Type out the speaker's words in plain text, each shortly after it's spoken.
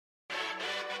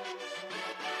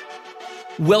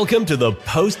Welcome to the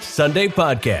Post Sunday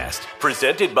Podcast,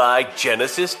 presented by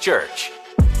Genesis Church.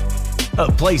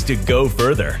 A place to go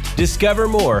further, discover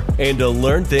more, and to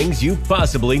learn things you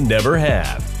possibly never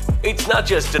have. It's not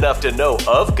just enough to know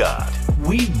of God.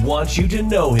 We want you to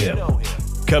know Him.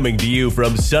 Coming to you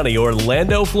from sunny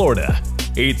Orlando, Florida,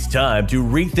 it's time to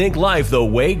rethink life the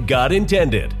way God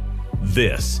intended.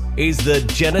 This is the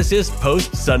Genesis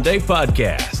Post Sunday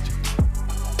Podcast.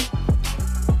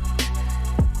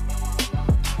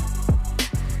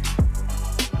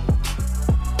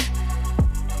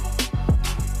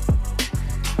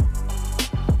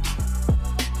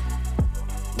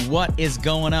 What is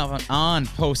going on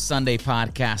Post Sunday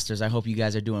Podcasters? I hope you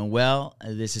guys are doing well.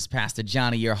 This is Pastor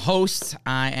Johnny, your host.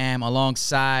 I am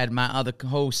alongside my other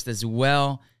host as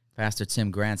well, Pastor Tim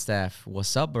Grandstaff.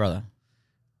 What's up, brother?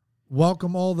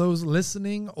 Welcome all those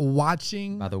listening,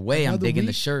 watching. By the way, I'm digging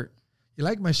the shirt. You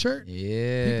like my shirt?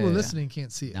 Yeah. People listening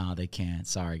can't see it. No, they can't.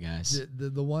 Sorry, guys. The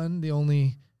one, the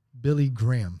only Billy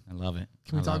Graham. I love it.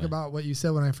 Can we talk about what you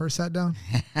said when I first sat down?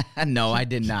 No, I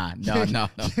did not. No.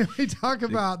 Can we talk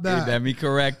about that? Let me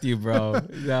correct you, bro.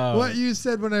 No. What you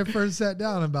said when I first sat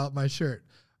down about my shirt.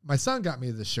 My son got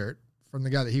me the shirt from the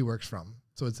guy that he works from.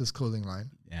 So it's his clothing line.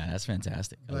 Yeah, that's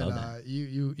fantastic. I love that.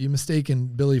 You mistaken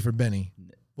Billy for Benny.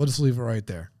 We'll just leave it right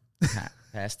there.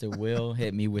 Pastor Will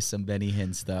hit me with some Benny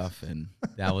Hinn stuff, and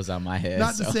that was on my head.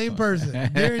 Not the same person.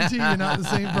 Guarantee you're not the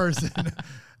same person.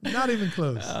 Not even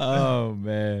close. Oh,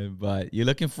 man. But you're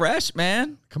looking fresh,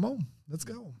 man. Come on. Let's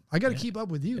go. I got to keep up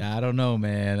with you. I don't know,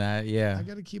 man. I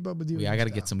got to keep up with you. I got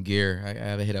to get some gear. I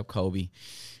got to hit up Kobe,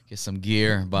 get some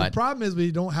gear. But the problem is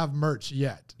we don't have merch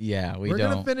yet. Yeah, We're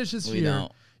going to finish this year.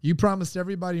 Don't. You promised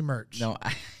everybody merch. No,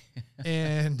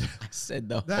 and I said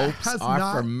the hopes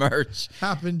are for merch.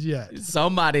 Happened yet.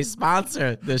 Somebody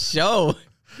sponsor the show.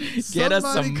 Get us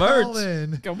some merch. Call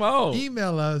in, come on.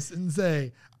 Email us and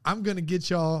say, I'm going to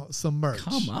get y'all some merch.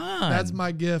 Come on. That's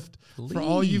my gift for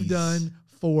all you've done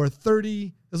for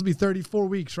 30. This will be 34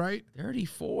 weeks, right?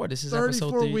 34. This is 34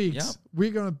 episode weeks. Yep. We're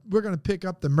gonna pick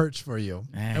up the merch for you,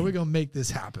 and we're gonna make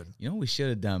this happen. You know what we should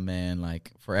have done, man?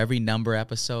 Like for every number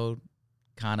episode,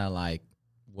 kind of like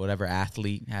whatever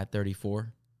athlete had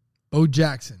 34. Bo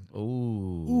Jackson.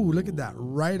 Ooh, look at that!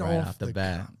 Right off the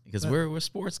bat, because we're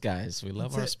sports guys. We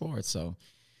love our sports, so.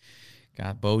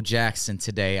 Got Bo Jackson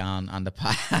today on the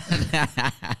pod.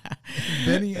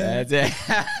 Benny and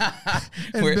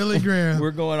Billy Graham.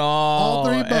 We're going all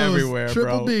three Bo's, everywhere,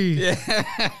 triple bro. B. Yeah.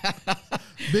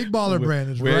 Big baller brand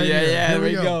is right here. Yeah, here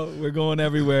we go. We're going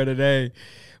everywhere today.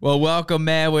 Well, welcome,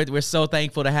 man. We're so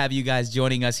thankful to have you guys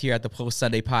joining us here at the Post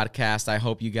Sunday Podcast. I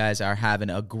hope you guys are having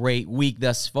a great week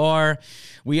thus far.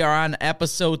 We are on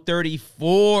episode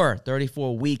 34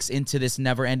 weeks into this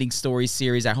never-ending story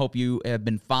series. I hope you have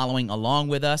been following along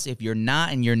with us. If you're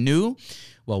not and you're new,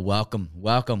 well, welcome.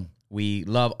 We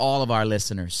love all of our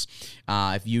listeners.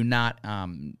 If you're not,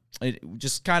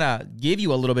 just kind of give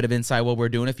you a little bit of insight what we're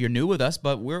doing if you're new with us,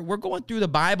 but we're going through the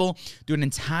Bible through an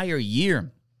entire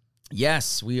year.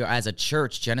 Yes, we are, as a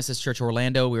church, Genesis Church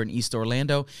Orlando. We're in East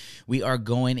Orlando. We are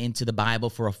going into the Bible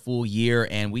for a full year,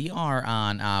 and we are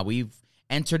on, we've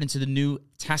entered into the New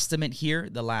Testament here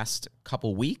the last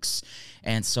couple weeks,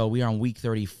 and so we are on week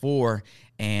 34,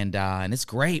 and it's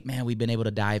great, man. We've been able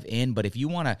to dive in, but if you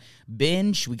want to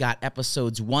binge, we got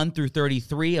episodes 1 through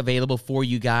 33 available for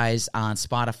you guys on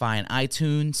Spotify and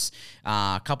iTunes.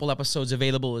 A couple episodes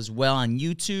available as well on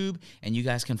YouTube, and you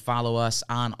guys can follow us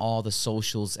on all the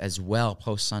socials as well,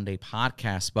 Post Sunday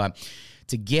Podcast. But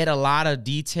to get a lot of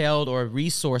detailed or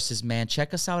resources, man,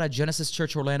 check us out at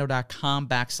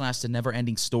genesischurchorlando.com/the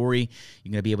never-ending story.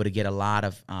 You're going to be able to get a lot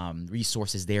of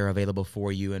resources there available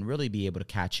for you and really be able to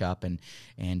catch up and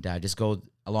just go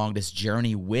along this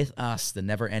journey with us, the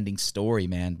never-ending story,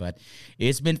 man. But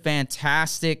it's been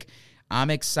fantastic.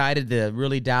 I'm excited to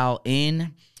really dial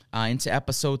in into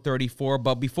episode 34.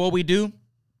 But before we do,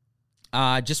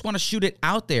 I just want to shoot it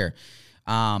out there.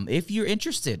 If you're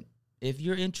interested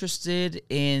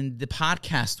in the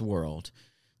podcast world,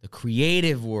 the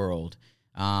creative world,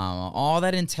 all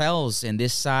that entails in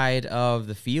this side of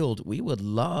the field, we would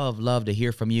love to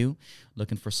hear from you.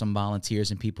 Looking for some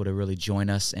volunteers and people to really join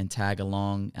us and tag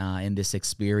along in this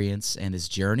experience and this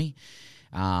journey.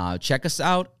 Check us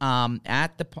out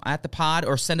at the pod,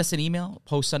 or send us an email,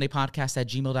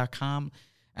 postsundaypodcast@gmail.com.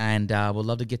 And we'd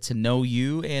love to get to know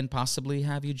you and possibly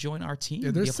have you join our team.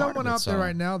 Yeah, there's someone out there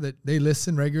right now that they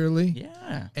listen regularly.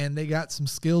 Yeah. And they got some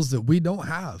skills that we don't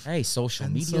have. Hey, social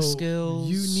media skills.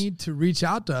 You need to reach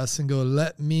out to us and go,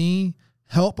 let me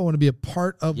help. I want to be a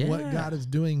part of what God is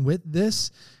doing with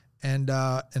this. And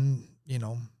you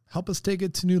know, help us take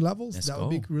it to new levels. Let's That go.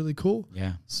 would be really cool.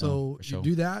 Yeah. So for sure. you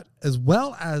do that, as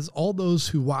well as all those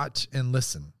who watch and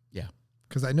listen. Yeah.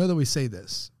 Because I know that we say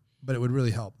this, but it would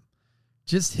really help.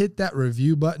 Just hit that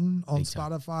review button on Big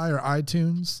time. Spotify or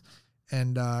iTunes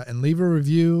and leave a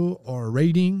review or a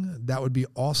rating. That would be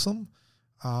awesome,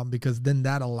 because then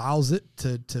that allows it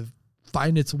to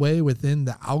find its way within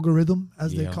the algorithm,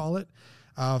 as they call it,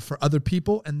 for other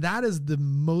people. And that is the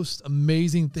most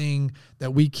amazing thing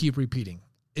that we keep repeating,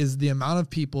 is the amount of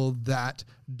people that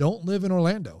don't live in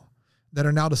Orlando that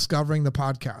are now discovering the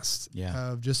podcast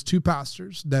of just two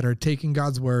pastors that are taking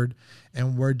God's word,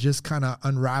 and we're just kind of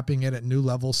unwrapping it at new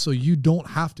levels. So you don't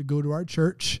have to go to our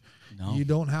church. No. You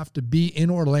don't have to be in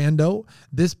Orlando.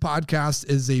 This podcast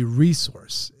is a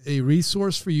resource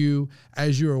for you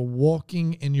as you're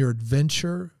walking in your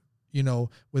adventure,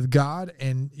 with God,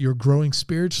 and you're growing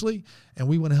spiritually. And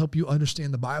we want to help you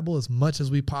understand the Bible as much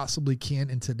as we possibly can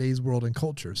in today's world and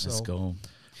culture. So Let's go.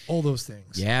 All those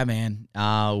things. Yeah, man.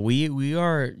 We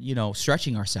are,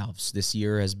 stretching ourselves. This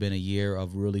year has been a year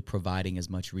of really providing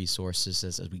as much resources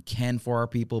as we can for our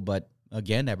people. But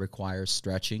again, that requires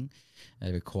stretching.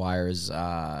 It requires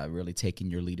really taking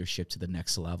your leadership to the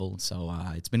next level. So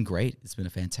it's been great. It's been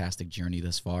a fantastic journey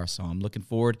thus far. So I'm looking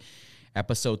forward.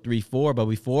 Episode 34. But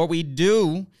before we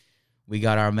do, we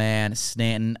got our man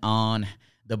Stanton on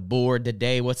the board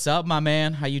today. What's up, my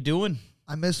man? How you doing?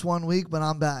 I missed 1 week, but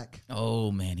I'm back.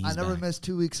 Oh, man, he's I never back. missed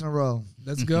 2 weeks in a row.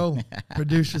 Let's go.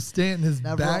 Producer Stanton is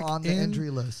Never back on the in injury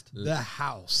list. the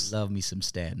house. Love me some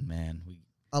Stanton, man.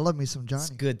 I love me some It's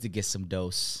Johnny. good to get some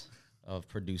dose of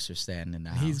producer Stanton in the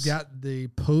house. He's got the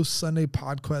post Sunday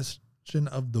pod question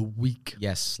of the week.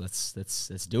 Yes, let's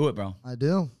do it, bro. I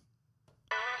do.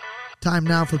 Time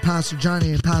now for Pastor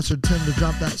Johnny and Pastor Tim to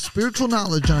drop that spiritual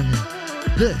knowledge on you.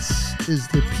 This is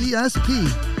the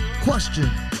PSP question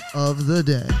of the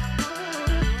day.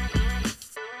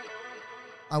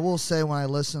 I will say, when I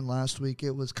listened last week, it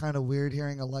was kind of weird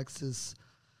hearing Alexis,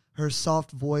 her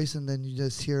soft voice, and then you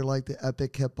just hear like the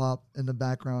epic hip hop in the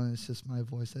background, and it's just my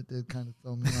voice. That did kind of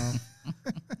throw me off.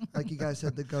 Like you guys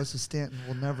said, the ghost of Stanton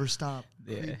will never stop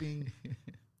creeping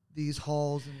these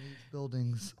halls and these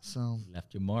buildings. So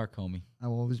Left your mark, homie. I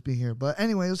will always be here. But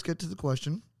anyway, let's get to the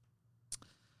question.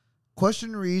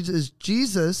 Question reads, is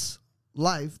Jesus'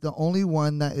 life the only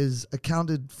one that is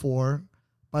accounted for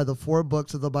by the 4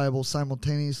 books of the Bible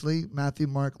simultaneously? Matthew,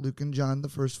 Mark, Luke, and John, the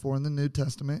first 4 in the New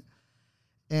Testament.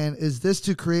 And is this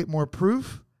to create more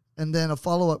proof? And then a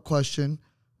follow-up question,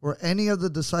 were any of the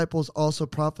disciples also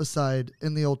prophesied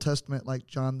in the Old Testament like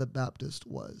John the Baptist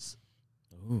was?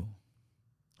 Ooh.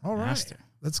 All right. Master.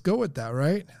 Let's go with that,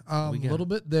 right? A We got little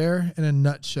bit there in a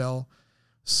nutshell.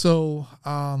 So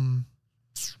I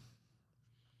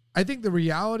think the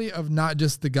reality of not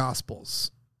just the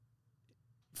Gospels.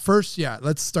 First,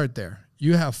 let's start there.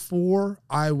 You have 4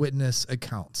 eyewitness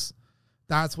accounts.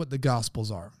 That's what the Gospels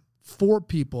are. 4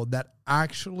 people that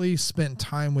actually spent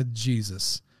time with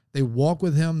Jesus. They walked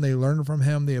with him, they learned from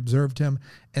him, they observed him,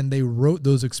 and they wrote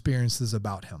those experiences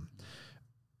about him.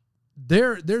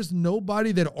 There's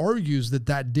nobody that argues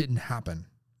that didn't happen,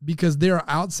 because there are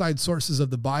outside sources of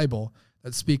the Bible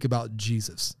that speak about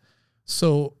Jesus.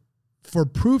 So for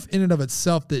proof in and of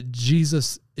itself that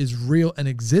Jesus is real and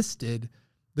existed,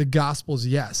 the Gospels,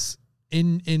 yes,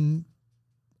 in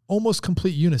almost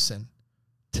complete unison,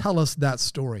 tell us that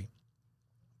story.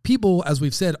 People, as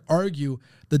we've said, argue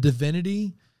the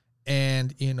divinity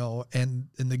and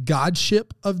the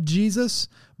godship of Jesus,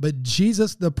 but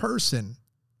Jesus, the person,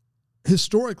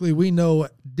 historically we know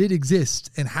did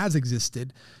exist and has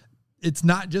existed. It's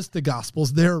not just the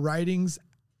Gospels. There are writings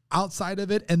outside of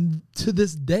it, and to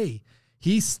this day,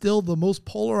 he's still the most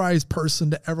polarized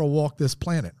person to ever walk this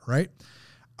planet, right?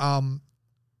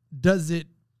 Does it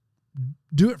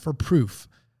do it for proof?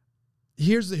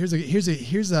 Here's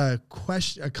a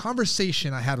question, a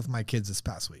conversation I had with my kids this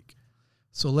past week.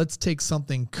 So let's take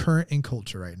something current in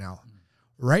culture right now.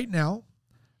 Right now,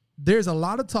 there's a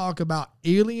lot of talk about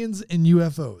aliens and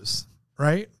UFOs,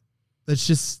 right?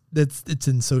 It's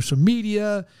in social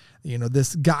media.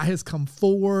 This guy has come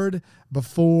forward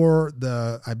before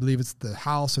I believe it's the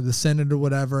House or the Senate or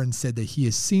whatever, and said that he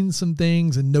has seen some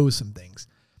things and knows some things.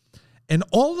 And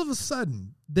all of a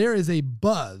sudden, there is a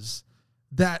buzz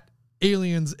that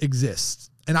aliens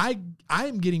exist. And I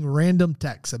am getting random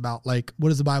texts about, like, what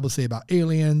does the Bible say about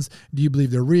aliens? Do you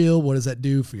believe they're real? What does that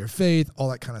do for your faith? All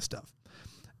that kind of stuff.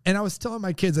 And I was telling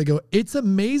my kids, I go, it's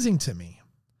amazing to me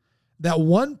that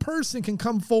one person can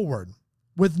come forward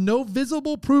with no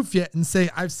visible proof yet and say,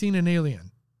 I've seen an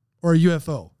alien or a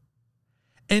UFO.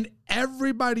 And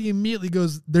everybody immediately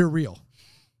goes, they're real.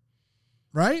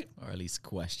 right? Or at least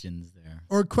questions there.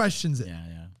 Or questions it.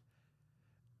 Yeah.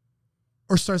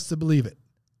 Or starts to believe it.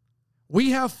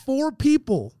 We have 4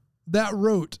 people that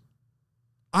wrote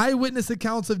eyewitness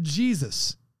accounts of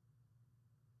Jesus.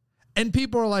 And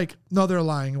people are like, no, they're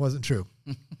lying. It wasn't true.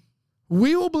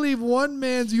 We will believe one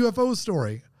man's UFO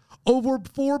story over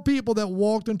 4 people that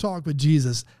walked and talked with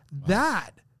Jesus. Wow.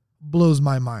 That blows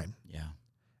my mind. Yeah.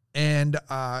 And,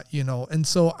 and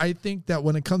so I think that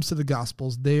when it comes to the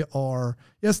Gospels, they are,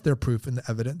 yes, they're proof and the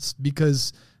evidence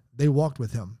because they walked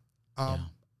with him. The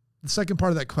second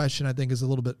part of that question, I think, is a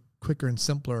little bit quicker and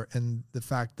simpler in the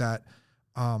fact that,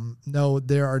 no,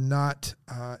 there are not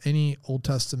any Old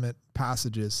Testament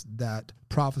passages that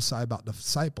prophesy about the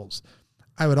disciples.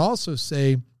 I would also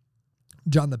say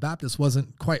John the Baptist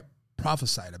wasn't quite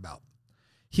prophesied about.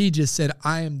 He just said,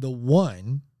 I am the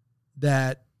one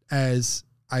that, as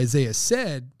Isaiah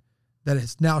said, that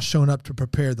has now shown up to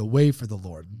prepare the way for the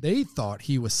Lord. They thought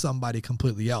he was somebody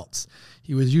completely else.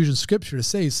 He was using scripture to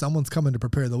say someone's coming to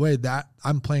prepare the way. That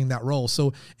I'm playing that role.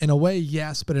 So in a way,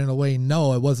 yes, but in a way,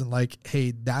 no. It wasn't like,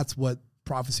 hey, that's what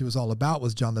prophecy was all about,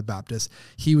 was John the Baptist.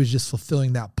 He was just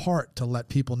fulfilling that part to let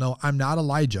people know, I'm not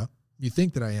Elijah. You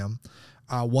think that I am.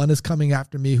 One is coming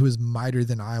after me who is mightier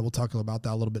than I. We'll talk about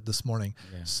that a little bit this morning.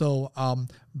 Yeah. So,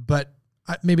 but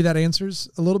maybe that answers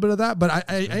a little bit of that. But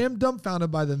I am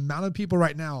dumbfounded by the amount of people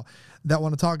right now that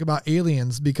want to talk about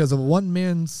aliens because of one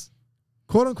man's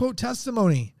quote unquote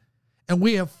testimony. And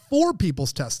we have 4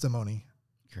 people's testimony.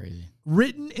 Crazy.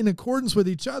 Written in accordance with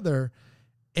each other.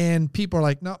 And people are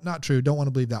like, no, not true. Don't want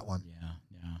to believe that one. Yeah.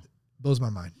 Blows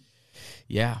my mind.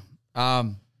 Yeah. I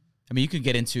mean, you could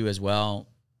get into as well,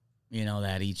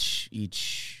 that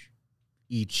each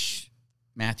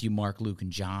Matthew, Mark, Luke,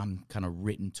 and John kind of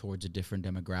written towards a different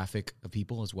demographic of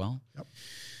people as well. Yep.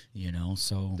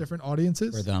 So different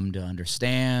audiences for them to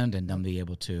understand and them to be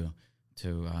able to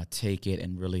take it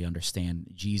and really understand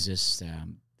Jesus.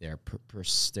 Their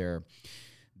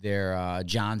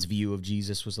John's view of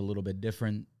Jesus was a little bit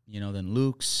different, than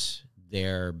Luke's.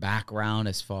 Their background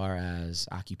as far as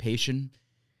occupation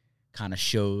kind of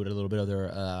showed a little bit of their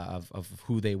of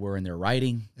who they were in their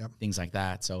writing, things like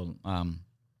that. So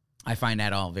I find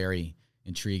that all very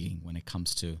intriguing when it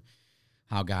comes to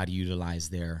how God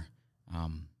utilized their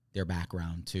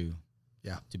background to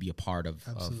be a part of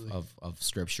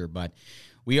Scripture. But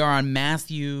we are on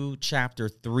Matthew chapter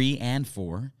 3 and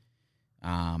 4.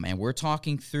 And we're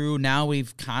talking through now.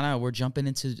 We're jumping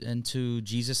into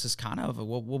Jesus's kind of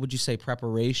what would you say,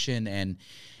 preparation and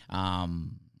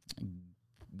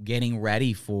getting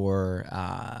ready for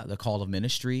the call of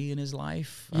ministry in his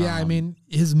life. I mean,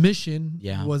 his mission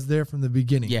was there from the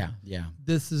beginning. Yeah.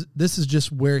 This is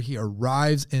just where he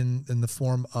arrives in the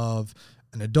form of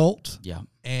an adult. Yeah.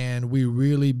 And we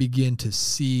really begin to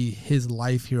see his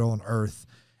life here on earth.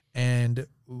 And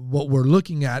what we're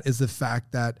looking at is the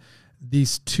fact that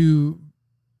these 2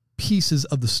 pieces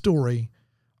of the story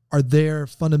are there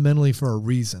fundamentally for a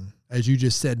reason. As you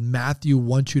just said, Matthew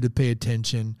wants you to pay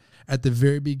attention at the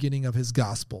very beginning of his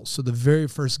gospel. So the very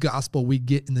first gospel we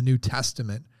get in the New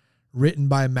Testament, written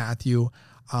by Matthew,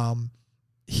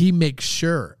 he makes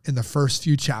sure in the first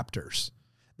few chapters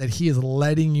that he is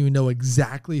letting you know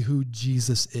exactly who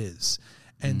Jesus is.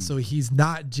 And so he's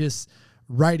not just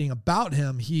writing about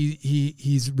him,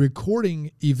 he's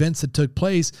recording events that took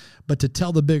place, but to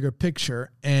tell the bigger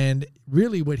picture. And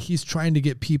really what he's trying to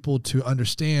get people to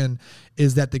understand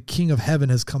is that the King of Heaven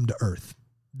has come to earth.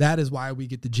 That is why we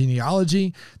get the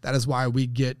genealogy. That is why we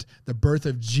get the birth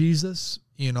of Jesus,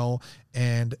 and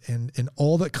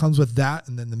all that comes with that.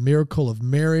 And then the miracle of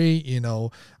Mary,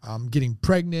 getting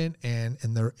pregnant and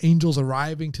the angels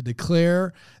arriving to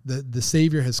declare the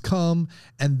Savior has come.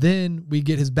 And then we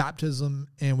get his baptism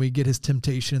and we get his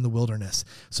temptation in the wilderness.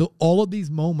 So all of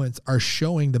these moments are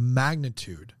showing the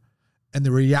magnitude and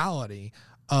the reality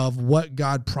of what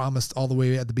God promised all the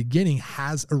way at the beginning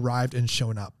has arrived and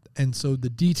shown up. And so the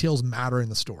details matter in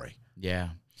the story. Yeah.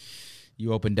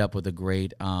 You opened up with a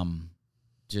great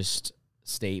just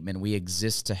statement. We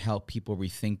exist to help people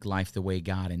rethink life the way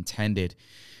God intended.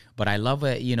 But I love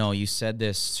it, you said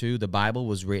this too. The Bible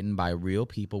was written by real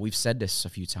people. We've said this a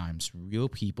few times. Real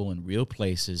people in real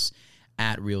places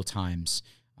at real times.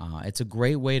 It's a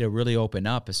great way to really open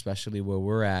up, especially where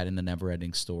we're at in the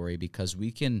never-ending story, because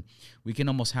we can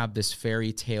almost have this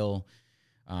fairy tale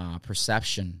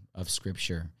perception of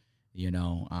Scripture,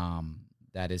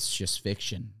 that is just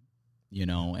fiction,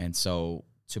 and so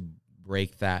to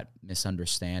break that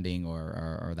misunderstanding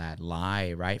or that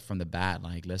lie right from the bat,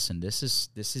 like, listen, this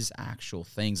is actual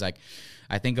things. Like,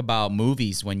 I think about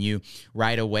movies when you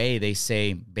right away they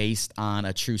say based on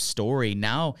a true story.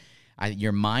 Now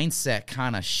your mindset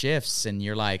kind of shifts, and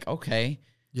you're like, okay,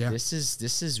 Yeah. this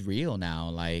is real now.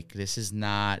 Like, this is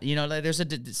not, like there's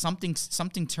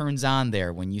something turns on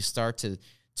there when you start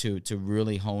to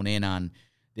really hone in on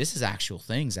this is actual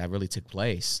things that really took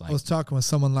place. Like, I was talking with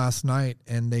someone last night,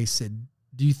 and they said,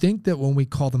 do you think that when we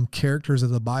call them characters of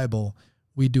the Bible,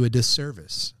 we do a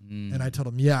disservice? And I told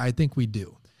them, yeah, I think we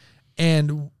do.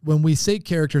 And when we say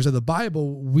characters of the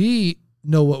Bible, we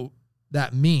know what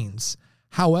that means.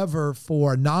 However,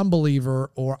 for a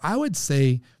non-believer, or I would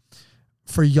say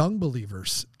for young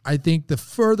believers, I think the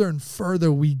further and further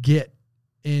we get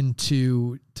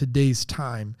into today's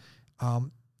time,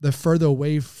 the further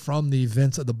away from the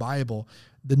events of the Bible,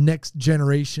 the next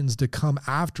generations to come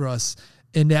after us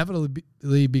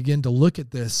inevitably begin to look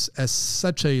at this as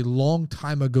such a long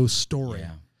time ago story.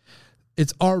 Yeah.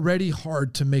 It's already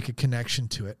hard to make a connection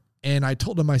to it. And I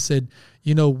told him, I said,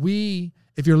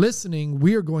 if you're listening,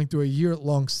 we are going through a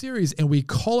year-long series, and we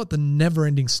call it the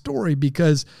never-ending story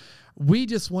because we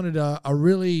just wanted a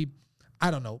really,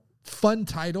 fun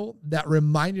title that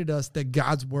reminded us that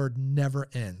God's word never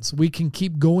ends. We can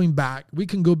keep going back. We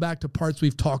can go back to parts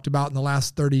we've talked about in the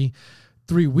last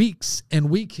 33 weeks, and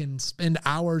we can spend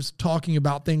hours talking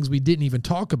about things we didn't even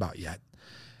talk about yet.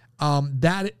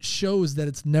 That shows that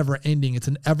it's never ending. It's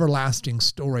an everlasting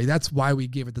story. That's why we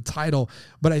gave it the title.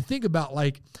 But I think about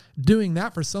doing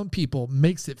that for some people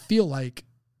makes it feel like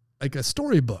a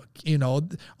storybook.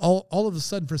 All of a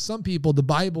sudden for some people, the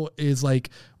Bible is like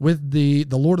with the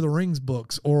Lord of the Rings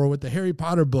books or with the Harry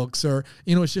Potter books, or,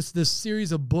 it's just this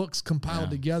series of books compiled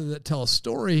together that tell a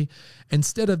story,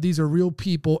 instead of these are real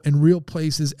people in real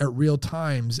places at real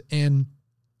times. And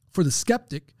for the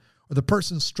skeptic, or the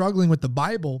person struggling with the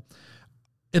Bible,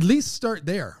 at least start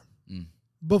there.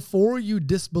 Before you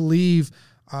disbelieve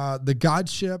the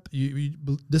godship, you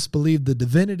disbelieve the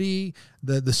divinity,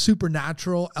 the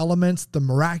supernatural elements, the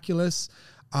miraculous.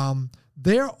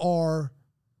 There are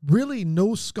really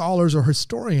no scholars or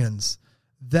historians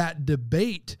that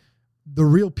debate the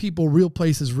real people, real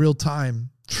places, real time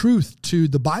truth to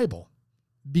the Bible,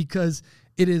 because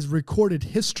it is recorded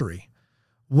history.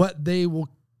 What they will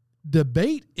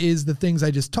debate is the things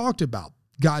I just talked about: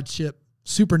 godship,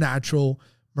 supernatural,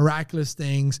 miraculous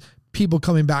things, people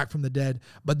coming back from the dead.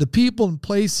 But the people and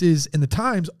places and the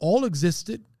times all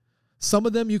existed. Some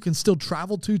of them you can still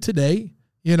travel to today.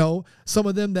 Some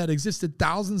of them that existed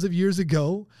thousands of years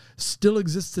ago still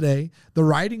exist today. The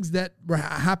writings that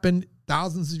happened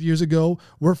thousands of years ago,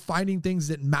 we're finding things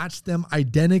that match them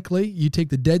identically. You take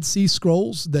the Dead Sea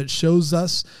Scrolls that shows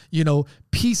us,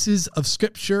 pieces of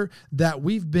scripture that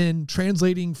we've been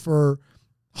translating for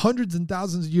hundreds and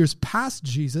thousands of years past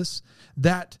Jesus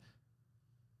that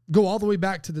go all the way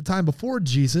back to the time before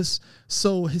Jesus.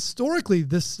 So historically,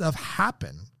 this stuff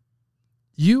happened.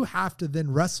 You have to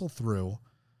then wrestle through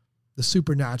the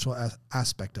supernatural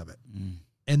aspect of it.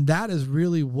 And that is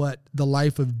really what the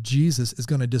life of Jesus is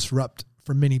going to disrupt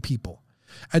for many people.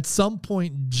 At some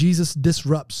point, Jesus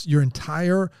disrupts your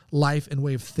entire life and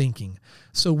way of thinking.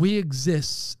 So we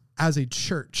exist as a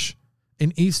church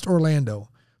in East Orlando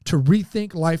to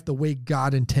rethink life the way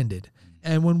God intended.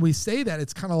 And when we say that,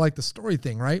 it's kind of like the story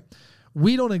thing, right?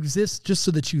 We don't exist just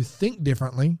so that you think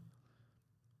differently.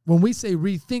 When we say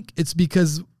rethink, it's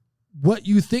because what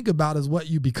you think about is what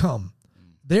you become.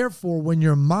 Therefore, when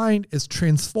your mind is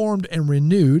transformed and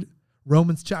renewed,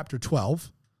 Romans chapter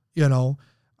 12,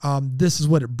 this is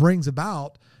what it brings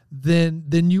about, then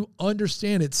you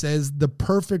understand it says the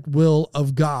perfect will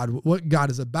of God, what God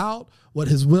is about, what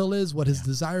his will is, what his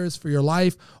desire is for your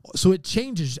life. So it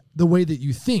changes the way that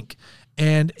you think.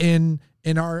 And in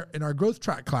our growth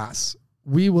track class,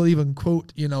 we will even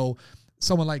quote,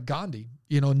 someone like Gandhi,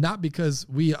 not because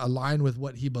we align with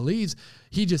what he believes.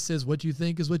 He just says, what you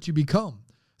think is what you become.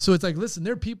 So it's like, listen,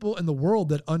 there are people in the world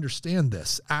that understand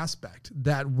this aspect,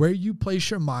 that where you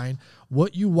place your mind,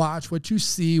 what you watch, what you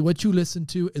see, what you listen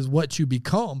to is what you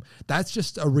become. That's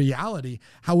just a reality.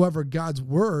 However, God's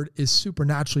word is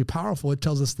supernaturally powerful. It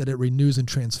tells us that it renews and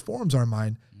transforms our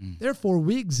mind. Therefore,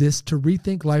 we exist to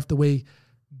rethink life the way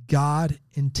God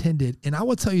intended. And I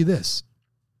will tell you this,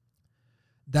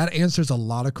 that answers a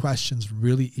lot of questions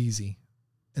really easy,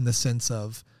 in the sense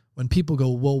of when people go,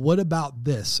 well, what about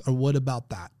this or what about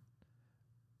that?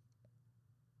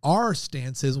 Our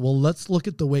stance is, well, let's look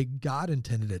at the way God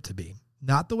intended it to be.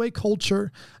 Not the way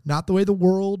culture, not the way the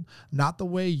world, not the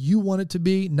way you want it to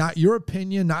be, not your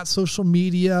opinion, not social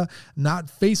media, not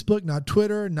Facebook, not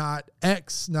Twitter, not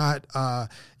X, not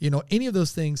any of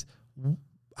those things.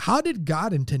 How did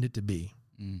God intend it to be?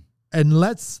 And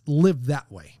let's live that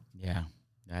way. Yeah,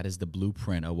 that is the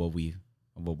blueprint of what we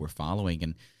of what we're following.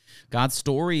 And God's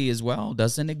story as well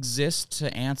doesn't exist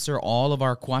to answer all of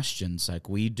our questions. Like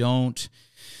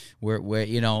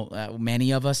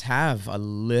many of us have a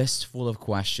list full of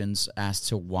questions as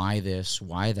to why this,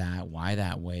 why that, why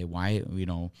that way, why,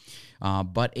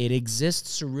 but it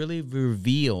exists to really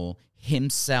reveal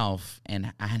himself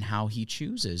and how he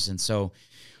chooses. And so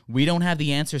we don't have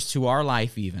the answers to our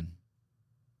life even.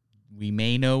 We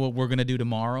may know what we're going to do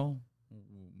tomorrow.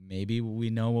 Maybe we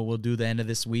know what we'll do the end of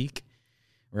this week,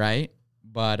 right?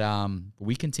 But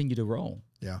we continue to roll.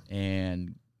 Yeah.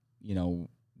 And,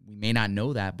 we may not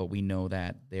know that, but we know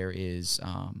that there's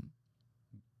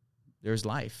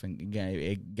life,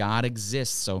 and God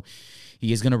exists. So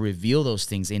he is going to reveal those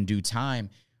things in due time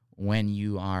when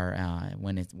you are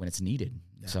when it's needed.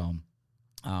 Yeah. So,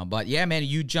 but yeah, man,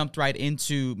 you jumped right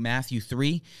into Matthew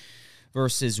 3.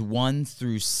 Verses 1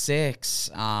 through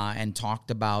 6, and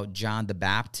talked about John the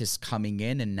Baptist coming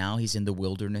in, and now he's in the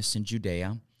wilderness in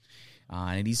Judea.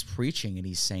 And he's preaching, and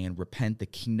he's saying, repent, the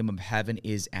kingdom of heaven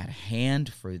is at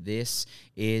hand, for this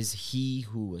is he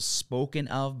who was spoken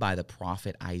of by the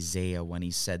prophet Isaiah when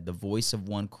he said, the voice of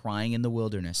one crying in the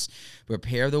wilderness,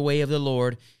 prepare the way of the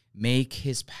Lord, make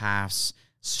his paths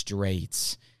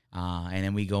straight. And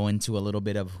then we go into a little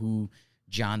bit of who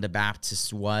John the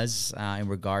Baptist was in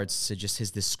regards to just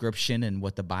his description and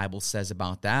what the Bible says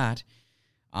about that.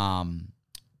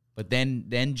 But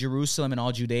then Jerusalem and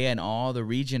all Judea and all the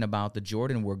region about the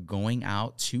Jordan were going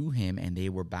out to him, and they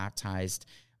were baptized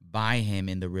by him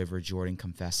in the river Jordan,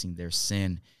 confessing their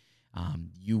sin.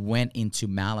 You went into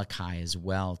Malachi as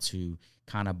well to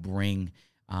kind of bring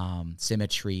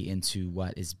symmetry into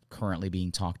what is currently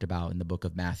being talked about in the book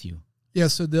of Matthew. Yeah,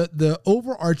 so the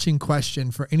overarching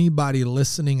question for anybody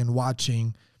listening and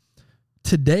watching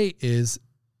today is,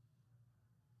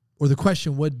 or the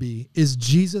question would be, is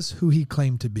Jesus who he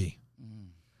claimed to be?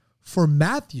 For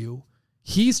Matthew,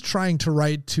 he's trying to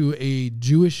write to a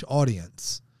Jewish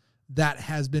audience that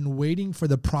has been waiting for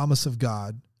the promise of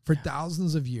God for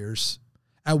thousands of years,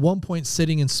 at one point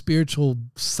sitting in spiritual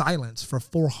silence for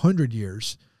 400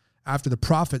 years after the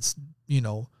prophets,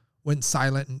 went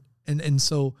silent. And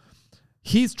so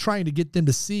he's trying to get them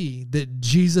to see that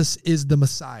Jesus is the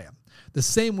Messiah. The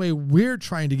same way we're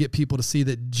trying to get people to see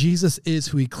that Jesus is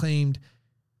who he claimed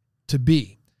to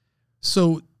be.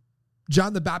 So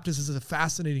John the Baptist is a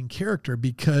fascinating character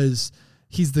because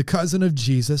he's the cousin of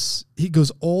Jesus. He goes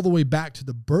all the way back to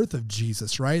the birth of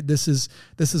Jesus, right? This is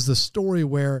the story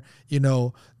where,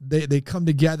 they come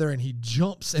together and he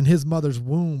jumps in his mother's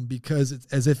womb because it's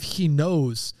as if he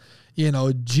knows,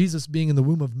 Jesus being in the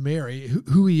womb of Mary,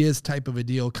 who he is type of a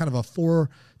deal, kind of a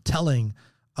foretelling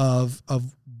of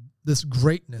this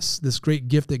greatness, this great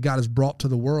gift that God has brought to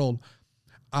the world.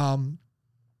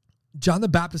 John the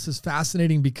Baptist is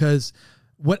fascinating because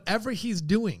whatever he's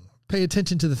doing, pay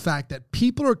attention to the fact that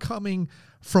people are coming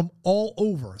from all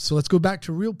over. So let's go back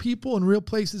to real people and real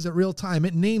places at real time.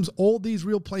 It names all these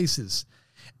real places.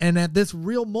 And at this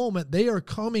real moment, they are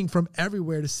coming from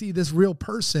everywhere to see this real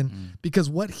person because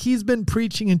what he's been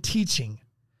preaching and teaching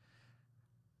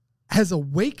has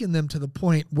awakened them to the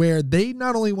point where they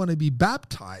not only want to be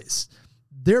baptized,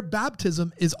 their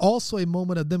baptism is also a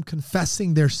moment of them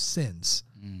confessing their sins.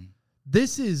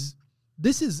 This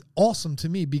is awesome to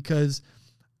me because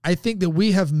I think that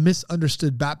we have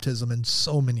misunderstood baptism in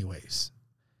so many ways.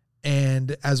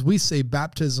 And as we say,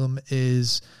 baptism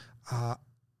is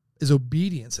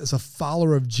obedience as a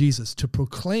follower of Jesus to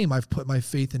proclaim I've put my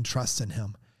faith and trust in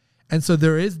him. And so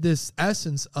there is this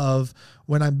essence of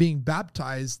when I'm being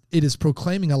baptized, it is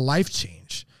proclaiming a life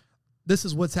change. This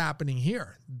is what's happening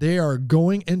here. They are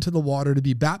going into the water to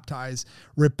be baptized,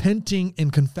 repenting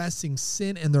and confessing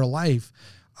sin in their life.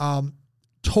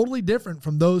 Totally different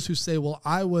from those who say, well,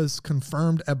 I was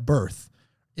confirmed at birth.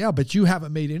 Yeah, but you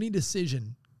haven't made any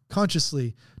decision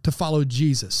consciously to follow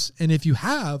Jesus. And if you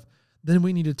have, then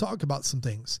we need to talk about some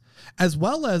things. As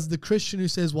well as the Christian who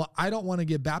says, well, I don't want to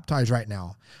get baptized right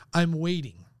now. I'm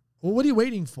waiting. Well, what are you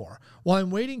waiting for? Well,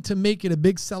 I'm waiting to make it a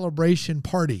big celebration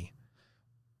party.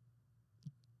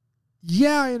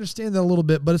 Yeah, I understand that a little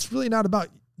bit, but it's really not about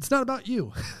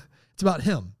you. It's about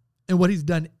him and what he's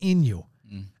done in you.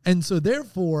 And so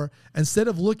therefore, instead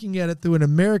of looking at it through an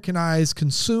Americanized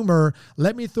consumer,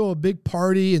 let me throw a big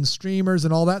party and streamers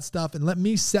and all that stuff and let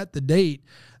me set the date.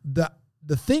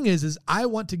 The thing is I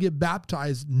want to get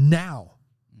baptized now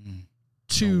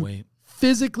to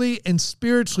physically and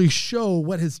spiritually show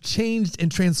what has changed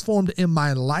and transformed in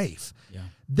my life. Yeah.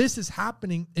 This is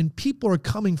happening and people are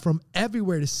coming from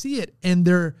everywhere to see it. And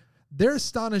they're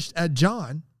astonished at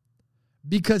John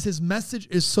because his message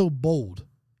is so bold.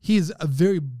 He is a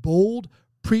very bold,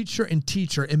 preacher and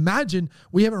teacher. Imagine,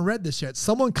 we haven't read this yet,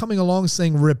 someone coming along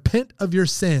saying, repent of your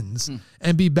sins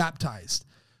and be baptized.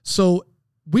 So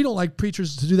we don't like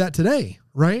preachers to do that today,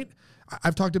 right?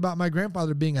 I've talked about my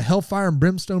grandfather being a hellfire and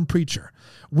brimstone preacher.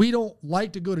 We don't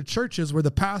like to go to churches where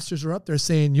the pastors are up there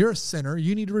saying, you're a sinner,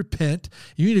 you need to repent,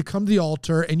 you need to come to the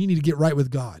altar, and you need to get right with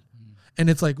God. And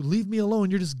it's like, leave me alone,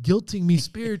 you're just guilting me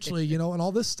spiritually, and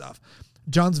all this stuff.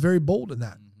 John's very bold in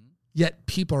that. Yet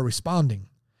people are responding.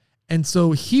 And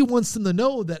so he wants them to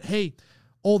know that, hey,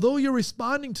 although you're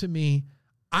responding to me,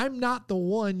 I'm not the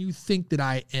one you think that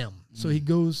I am. So he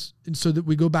goes, and so that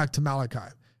we go back to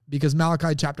Malachi, because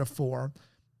Malachi chapter 4,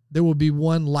 there will be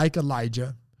one like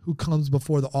Elijah who comes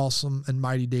before the awesome and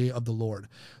mighty day of the Lord.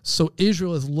 So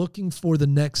Israel is looking for the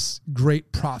next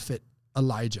great prophet,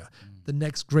 Elijah, the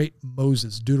next great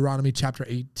Moses. Deuteronomy chapter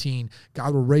 18,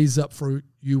 God will raise up for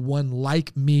you one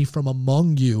like me from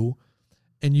among you,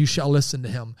 and you shall listen to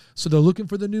him. So they're looking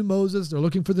for the new Moses. They're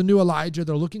looking for the new Elijah.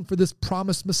 They're looking for this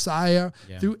promised Messiah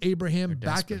through Abraham.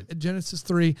 Back at Genesis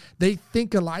 3, they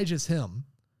think Elijah's him.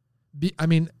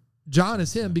 John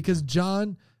is him because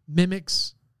John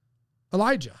mimics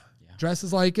Elijah. Yeah.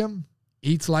 Dresses like him,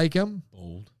 eats like him,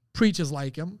 bold, preaches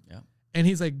like him. Yeah. And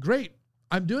he's like, great,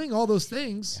 I'm doing all those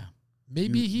things. Yeah.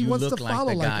 Maybe he wants to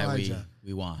follow like Elijah.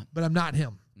 We want. But I'm not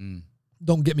him.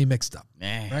 Don't get me mixed up.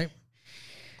 Right?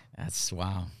 That's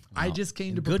wow. I just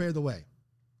came to prepare the way.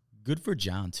 Good for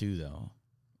John too, though.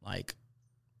 Like,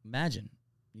 imagine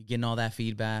you're getting all that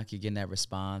feedback, you're getting that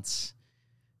response,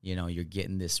 you're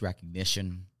getting this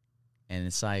recognition, and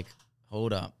it's like,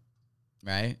 hold up,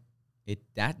 right?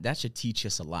 That should teach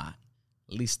us a lot,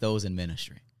 at least those in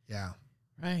ministry. Yeah.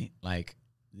 Right. Like,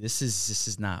 this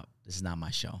is not my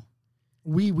show.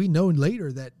 We know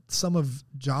later that some of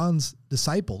John's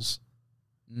disciples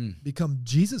become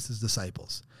Jesus's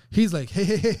disciples. He's like,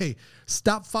 hey,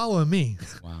 stop following me.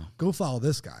 Wow. Go follow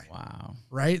this guy. Wow.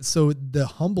 Right? So the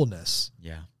humbleness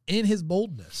and his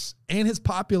boldness and his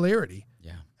popularity.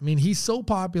 Yeah. He's so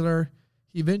popular,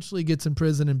 he eventually gets in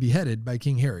prison and beheaded by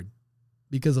King Herod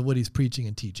because of what he's preaching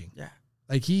and teaching. Yeah.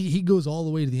 Like he goes all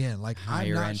the way to the end. Like,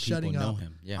 higher I'm not shutting up.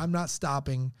 Yeah. I'm not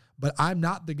stopping, but I'm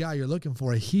not the guy you're looking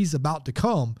for. He's about to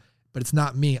come, but it's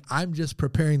not me. I'm just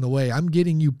preparing the way. I'm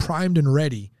getting you primed and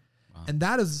ready. Wow. And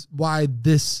that is why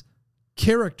this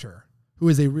character, who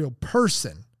is a real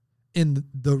person in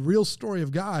the real story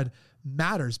of God,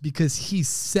 matters, because he's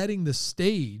setting the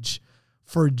stage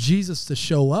for Jesus to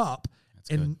show up.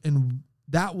 And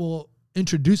that will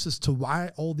introduce us to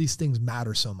why all these things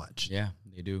matter so much. Yeah,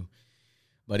 they do.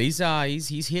 But he's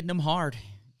hitting them hard.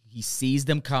 He sees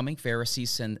them coming,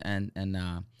 Pharisees and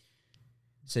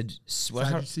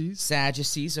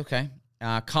Sadducees, okay,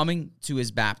 coming to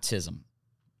his baptism.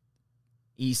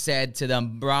 He said to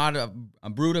them, a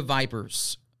brood of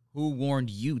vipers, who warned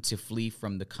you to flee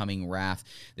from the coming wrath?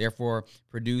 Therefore,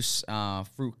 produce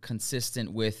fruit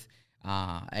consistent with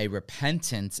a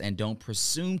repentance, and don't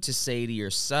presume to say to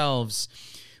yourselves,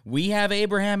 we have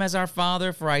Abraham as our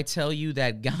father, for I tell you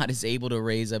that God is able to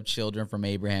raise up children from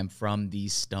Abraham from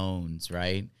these stones,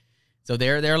 right? So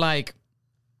they're like,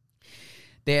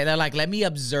 let me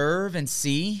observe and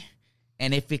see,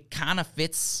 and if it kind of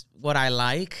fits what I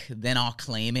like, then I'll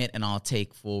claim it and I'll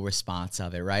take full response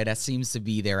of it, right? That seems to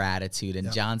be their attitude.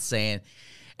 And John's saying,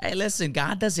 hey, listen,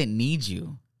 God doesn't need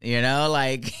you.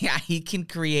 Like, he can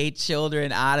create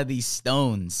children out of these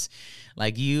stones.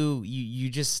 Like, you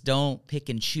just don't pick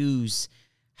and choose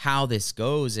how this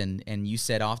goes. And you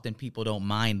said often people don't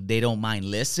mind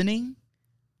listening.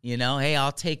 Hey,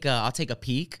 I'll take a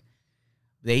peek.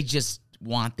 They just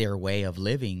want their way of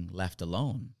living left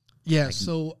alone. Yeah, like,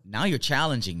 so now you're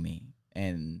challenging me.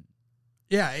 And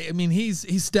yeah,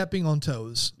 he's stepping on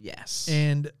toes. Yes.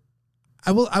 And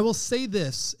I will say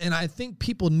this, and I think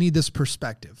people need this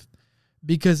perspective,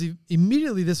 because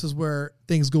immediately this is where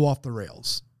things go off the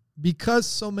rails. Because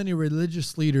so many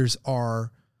religious leaders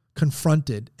are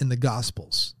confronted in the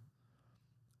Gospels,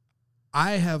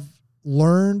 I have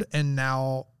learned and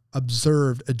now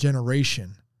observed a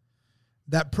generation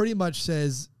that pretty much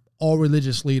says all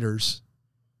religious leaders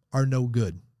are no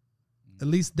good. At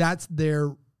least that's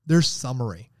their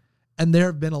summary. And there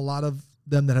have been a lot of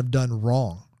them that have done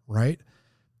wrong, right?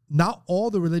 Not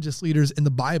all the religious leaders in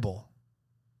the Bible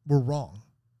were wrong,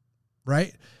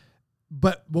 right?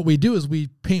 But what we do is we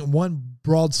paint one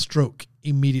broad stroke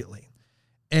immediately.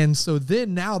 And so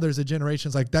then now there's a generation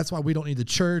that's like, that's why we don't need the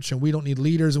church, and we don't need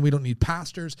leaders, and we don't need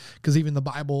pastors, because even the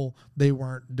Bible, they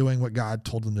weren't doing what God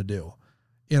told them to do.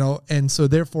 And so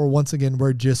therefore, once again,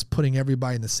 we're just putting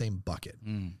everybody in the same bucket.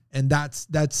 And that's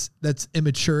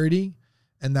immaturity.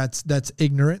 and that's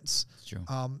ignorance. It's true.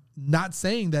 Not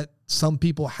saying that some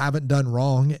people haven't done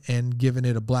wrong and given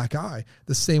it a black eye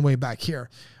the same way back here.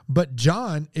 But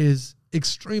John is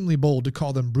extremely bold to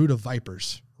call them brood of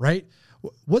vipers, right?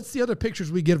 What's the other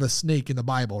pictures we get of a snake in the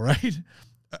Bible, right?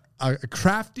 A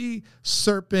crafty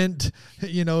serpent,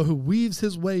 who weaves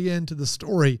his way into the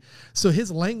story. So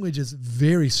his language is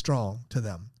very strong to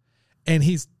them. And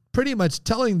he's pretty much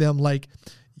telling them, like,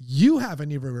 you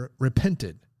haven't even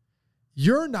repented.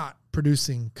 You're not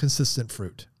producing consistent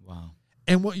fruit. Wow.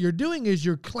 And what you're doing is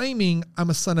you're claiming I'm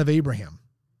a son of Abraham.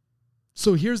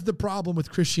 So here's the problem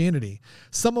with Christianity.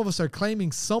 Some of us are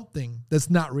claiming something that's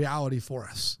not reality for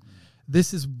us.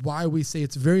 This is why we say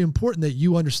it's very important that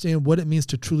you understand what it means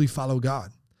to truly follow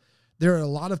God. There are a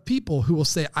lot of people who will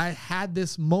say, I had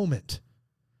this moment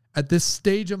at this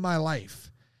stage of my life,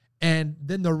 and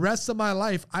then the rest of my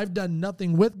life, I've done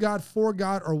nothing with God, for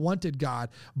God, or wanted God,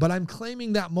 but I'm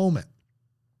claiming that moment.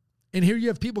 And here you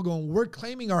have people going, we're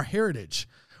claiming our heritage.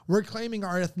 We're claiming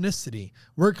our ethnicity.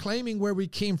 We're claiming where we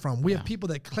came from. We have people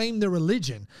that claim their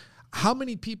religion. How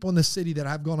many people in the city that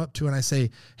I've gone up to and I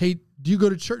say, hey, do you go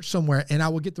to church somewhere? And I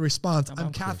will get the response,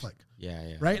 I'm Catholic.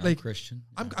 Yeah. Right? I'm like Christian.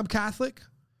 I'm Catholic.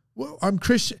 Well, I'm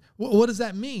Christian. What does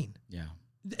that mean? Yeah.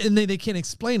 And they can't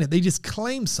explain it. They just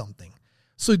claim something.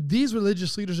 So these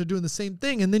religious leaders are doing the same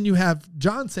thing. And then you have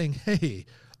John saying, hey,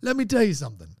 let me tell you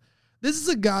something. This is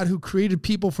a God who created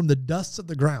people from the dust of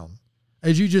the ground.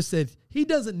 As you just said, he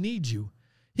doesn't need you.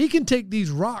 He can take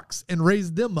these rocks and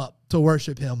raise them up to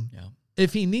worship him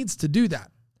if he needs to do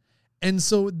that. And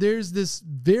so there's this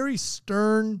very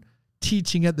stern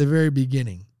teaching at the very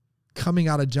beginning coming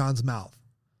out of John's mouth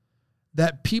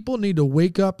that people need to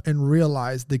wake up and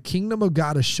realize the kingdom of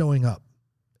God is showing up.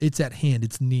 It's at hand.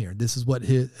 It's near. This is what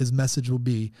his message will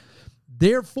be.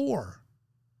 Therefore,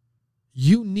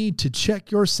 you need to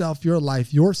check yourself, your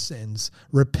life, your sins,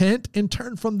 repent and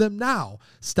turn from them now.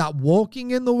 Stop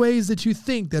walking in the ways that you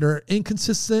think that are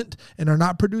inconsistent and are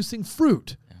not producing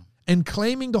fruit and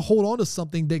claiming to hold on to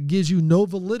something that gives you no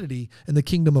validity in the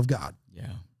kingdom of God.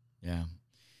 Yeah.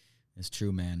 It's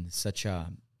true, man.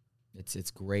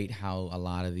 It's great how a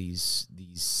lot of these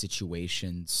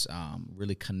situations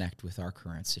really connect with our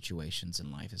current situations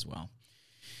in life as well.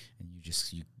 And you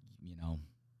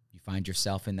find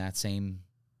yourself in that same,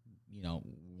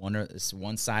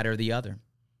 one side or the other.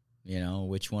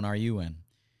 Which one are you in?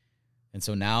 And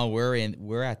so now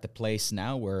we're at the place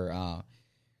now where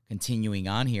continuing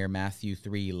on here, Matthew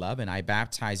 3:11, I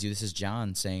baptize you. This is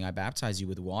John saying, I baptize you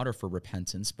with water for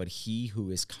repentance, but he who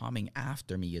is coming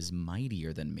after me is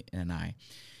mightier than me, and I.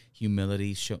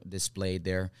 Humility displayed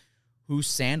there, whose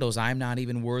sandals I am not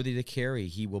even worthy to carry.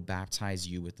 He will baptize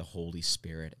you with the Holy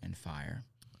Spirit and fire.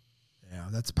 Yeah,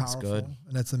 that's powerful. That's good.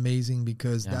 And that's amazing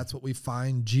because that's what we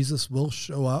find. Jesus will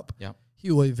show up. Yep.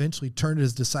 He will eventually turn to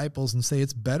his disciples and say,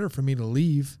 it's better for me to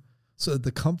leave so that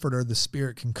the Comforter, the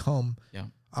Spirit, can come. Yeah.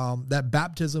 That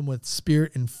baptism with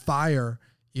Spirit and fire,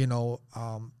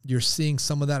 you're seeing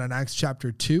some of that in Acts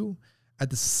chapter 2. At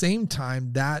the same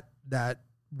time, that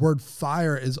word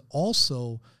fire is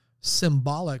also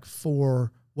symbolic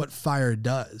for what fire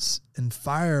does. And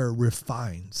fire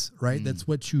refines, right? That's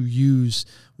what you use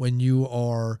when you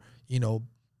are,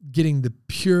 getting the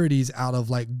purities out of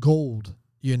like gold.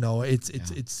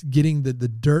 It's getting the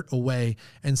dirt away.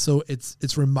 And so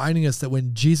it's reminding us that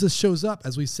when Jesus shows up,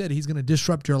 as we said, he's going to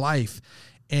disrupt your life.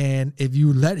 And if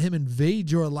you let him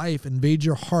invade your life, invade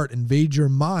your heart, invade your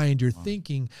mind, your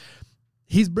thinking,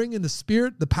 he's bringing the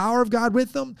Spirit, the power of God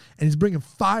with him, and he's bringing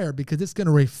fire because it's going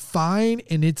to refine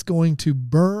and it's going to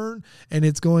burn and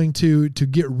it's going to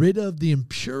get rid of the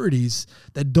impurities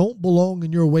that don't belong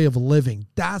in your way of living.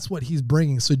 That's what he's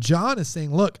bringing. So John is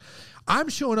saying, look, I'm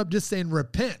showing up just saying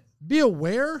repent, be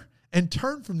aware, and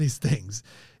turn from these things.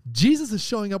 Jesus is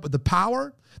showing up with the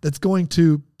power that's going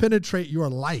to penetrate your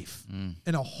life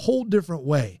in a whole different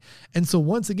way. And so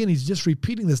once again, he's just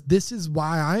repeating this. This is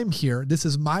why I'm here. This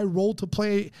is my role to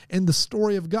play in the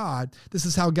story of God. This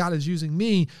is how God is using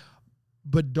me.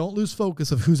 But don't lose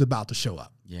focus of who's about to show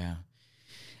up. Yeah.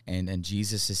 And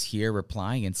Jesus is here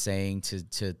replying and saying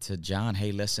to John,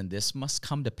 hey, listen, this must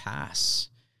come to pass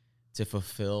to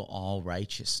fulfill all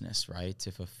righteousness, right?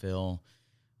 To fulfill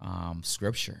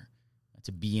Scripture,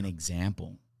 to be an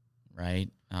example, right?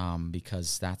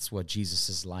 Because that's what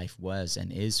Jesus's life was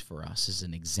and is for us, is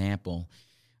an example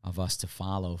of us to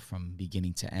follow from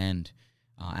beginning to end,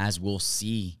 as we'll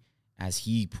see as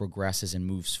he progresses and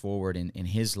moves forward in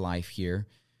his life here.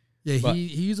 Yeah, but he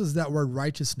uses that word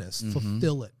righteousness,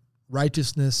 fulfill it.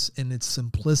 Righteousness in its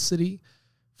simplicity,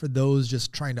 for those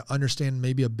just trying to understand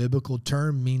maybe a biblical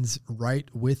term, means right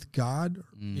with God.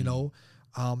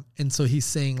 And so he's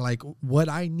saying, like, what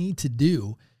I need to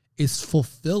do is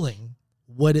fulfilling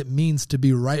what it means to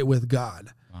be right with God.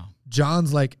 Wow.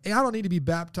 John's like, hey, I don't need to be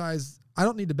baptized. I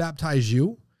don't need to baptize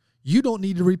you. You don't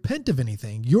need to repent of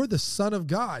anything. You're the Son of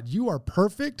God. You are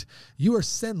perfect. You are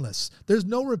sinless. There's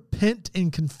no repent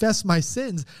and confess my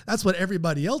sins. That's what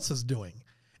everybody else is doing.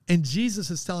 And Jesus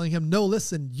is telling him, no,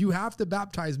 listen, you have to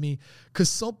baptize me because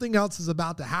something else is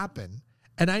about to happen.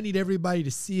 And I need everybody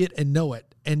to see it and know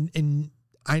it. And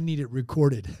I need it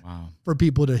recorded for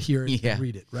people to hear it and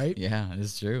read it, right? Yeah,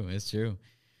 it's true. It's true.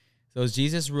 So is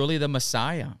Jesus really the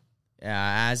Messiah?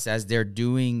 As they're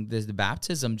doing the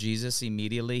baptism, Jesus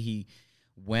immediately, he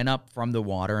went up from the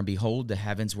water, and behold, the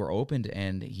heavens were opened,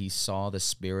 and he saw the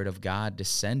Spirit of God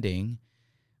descending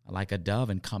like a dove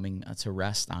and coming to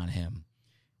rest on him.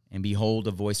 And behold,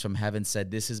 a voice from heaven said,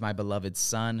 "This is my beloved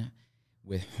Son,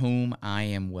 with whom I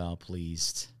am well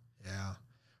pleased." Yeah.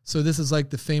 So this is like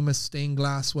the famous stained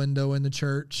glass window in the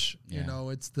church. Yeah. You know,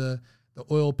 it's the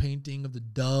oil painting of the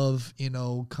dove, you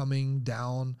know, coming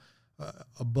down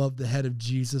above the head of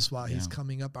Jesus while he's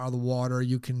coming up out of the water.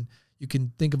 You can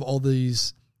think of all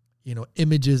these, you know,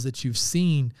 images that you've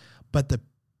seen, but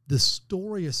the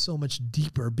story is so much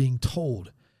deeper being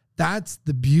told. That's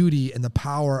the beauty and the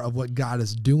power of what God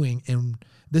is doing. And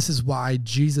this is why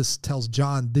Jesus tells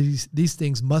John these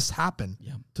things must happen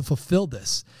to fulfill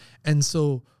this. And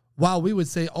so while we would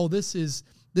say, oh, this is,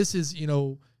 you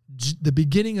know, the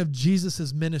beginning of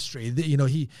Jesus's ministry, you know,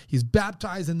 he's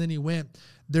baptized and then he went.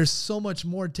 There's so much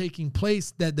more taking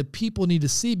place that the people need to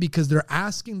see, because they're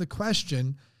asking the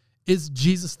question, is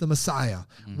Jesus the Messiah?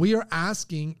 We are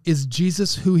asking, is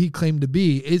Jesus who he claimed to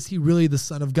be? Is he really the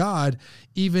Son of God?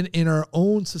 Even in our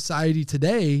own society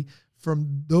today,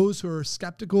 from those who are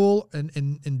skeptical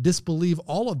and disbelieve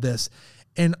all of this.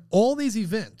 And all these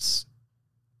events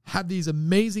have these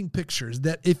amazing pictures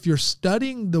that if you're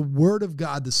studying the Word of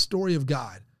God, the story of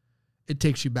God, it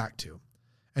takes you back to.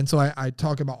 And so I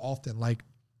talk about often, like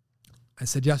I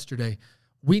said yesterday,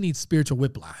 we need spiritual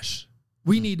whiplash.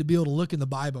 We need to be able to look in the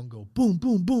Bible and go boom,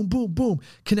 boom, boom, boom, boom,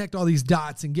 connect all these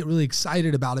dots and get really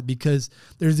excited about it, because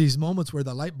there's these moments where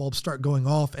the light bulbs start going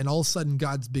off and all of a sudden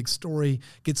God's big story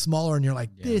gets smaller and you're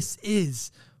like, this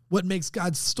is what makes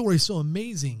God's story so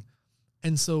amazing.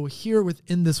 And so here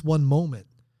within this one moment,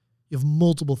 you have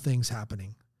multiple things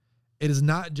happening. It is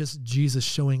not just Jesus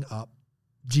showing up,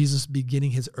 Jesus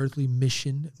beginning his earthly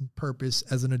mission and purpose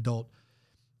as an adult.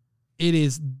 It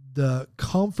is the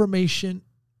confirmation,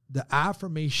 the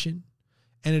affirmation,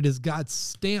 and it is God's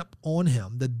stamp on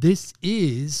him that this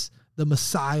is the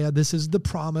Messiah. This is the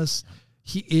promise.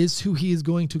 He is who he is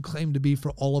going to claim to be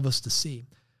for all of us to see.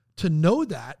 To know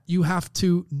that, you have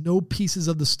to know pieces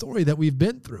of the story that we've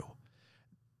been through.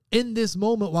 In this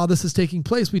moment, while this is taking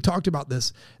place, we talked about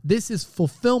this. This is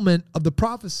fulfillment of the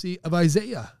prophecy of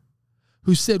Isaiah,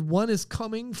 who said one is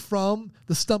coming from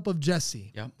the stump of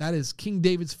Jesse. Yep. That is King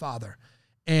David's father.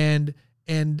 And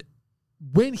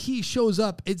when he shows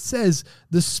up, it says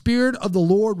the Spirit of the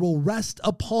Lord will rest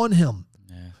upon him.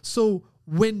 Yeah. So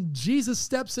when Jesus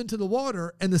steps into the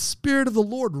water and the Spirit of the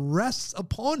Lord rests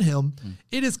upon him,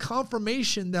 it is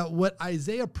confirmation that what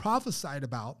Isaiah prophesied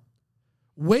about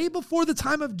way before the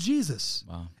time of Jesus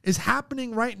is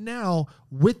happening right now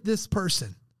with this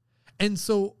person. And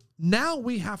so now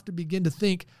we have to begin to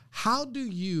think, how do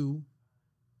you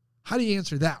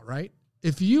answer that, right?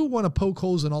 If you want to poke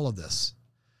holes in all of this,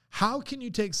 how can you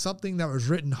take something that was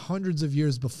written hundreds of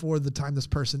years before the time this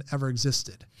person ever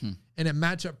existed and it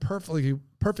match up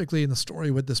perfectly in the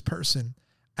story with this person,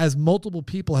 as multiple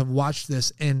people have watched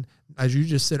this? And as you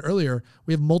just said earlier,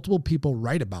 we have multiple people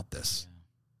write about this.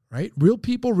 Right? Real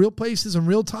people, real places, in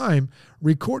real time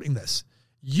recording this.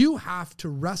 You have to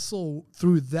wrestle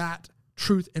through that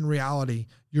truth and reality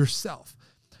yourself.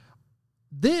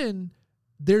 Then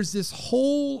there's this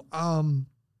whole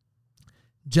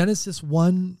Genesis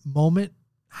 1 moment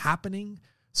happening.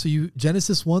 So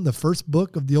Genesis 1, the first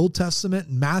book of the Old Testament,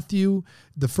 Matthew,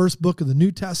 the first book of the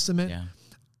New Testament. Yeah.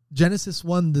 Genesis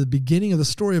 1, the beginning of the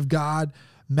story of God.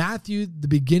 Matthew, the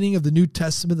beginning of the New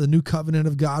Testament, the new covenant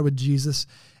of God with Jesus.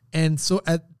 And so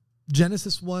at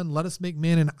Genesis 1, let us make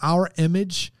man in our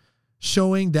image,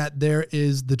 showing that there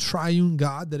is the triune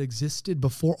God that existed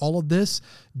before all of this.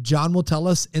 John will tell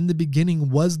us in the beginning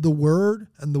was the Word,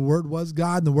 and the Word was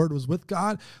God, and the Word was with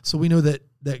God. So we know that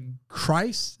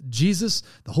Christ, Jesus,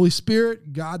 the Holy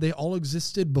Spirit, God, they all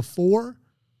existed before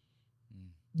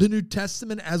the New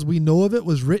Testament as we know of it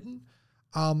was written.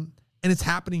 And it's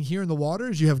happening here in the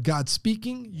waters. You have God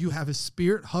speaking. You have his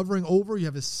Spirit hovering over. You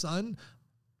have his Son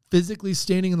physically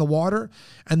standing in the water.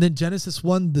 And then Genesis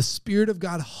 1, the Spirit of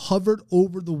God hovered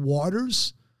over the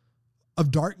waters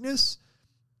of darkness.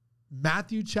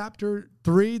 Matthew chapter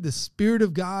 3, the Spirit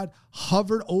of God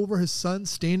hovered over his son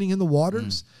standing in the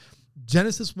waters.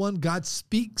 Genesis 1, God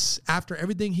speaks after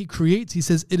everything he creates. He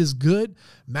says, it is good.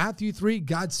 Matthew 3,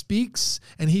 God speaks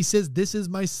and he says, this is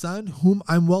my son whom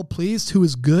I'm well pleased, who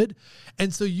is good.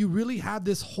 And so you really have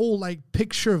this whole like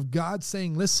picture of God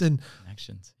saying, listen,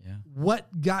 Connections, yeah.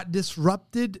 what got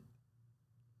disrupted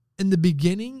in the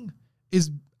beginning is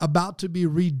about to be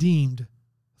redeemed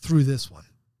through this one.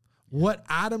 What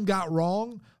Adam got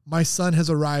wrong, my son has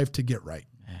arrived to get right.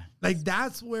 Yeah. Like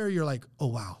that's where you're like, oh,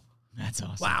 wow. That's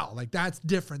awesome. Wow. Like that's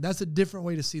different. That's a different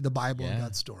way to see the Bible and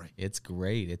God's story. It's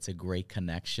great. It's a great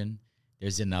connection.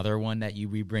 There's another one that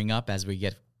we bring up as we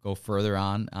go further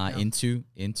on into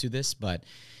this, but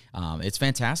it's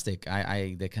fantastic.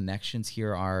 The connections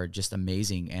here are just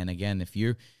amazing. And again, if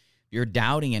you're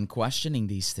doubting and questioning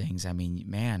these things, I mean,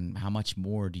 man, how much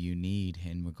more do you need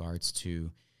in regards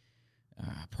to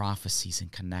prophecies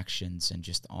and connections and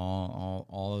just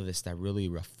all of this that really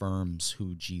affirms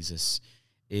who Jesus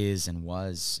is and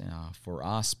was for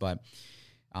us. But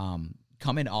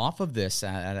coming off of this,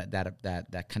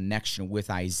 that connection with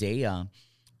Isaiah,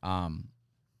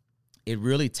 it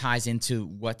really ties into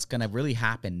what's going to really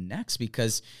happen next,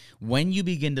 because when you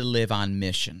begin to live on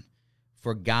mission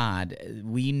for God,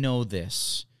 we know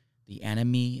this, the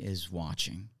enemy is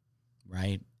watching,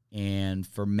 right? And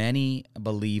for many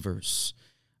believers,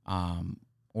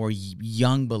 or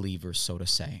young believers, so to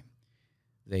say,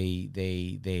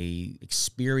 they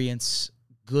experience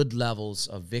good levels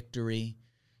of victory,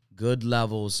 good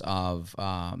levels of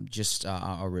just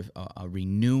a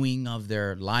renewing of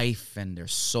their life and their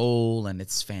soul, and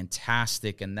it's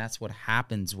fantastic. And that's what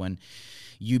happens when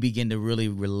you begin to really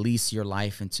release your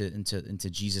life into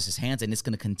Jesus' hands, and it's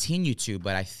going to continue to.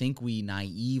 But I think we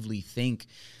naively think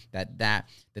that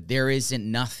there isn't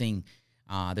nothing,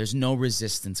 there's no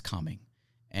resistance coming,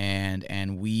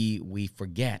 and we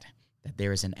forget that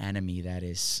there is an enemy that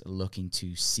is looking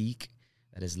to seek,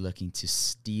 that is looking to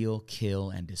steal, kill,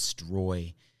 and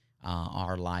destroy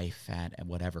our life at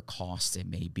whatever cost it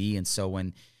may be. And so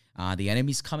when the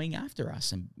enemy's coming after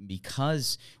us, and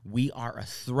because we are a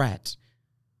threat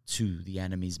to the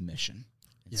enemy's mission.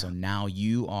 And so now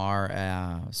you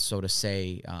are, so to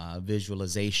say,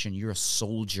 visualization. You're a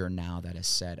soldier now that has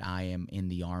said, I am in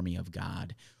the army of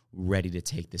God, ready to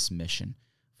take this mission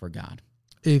for God.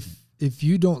 If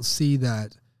you don't see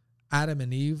that Adam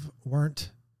and Eve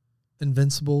weren't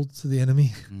invincible to the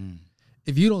enemy,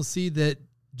 if you don't see that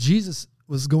Jesus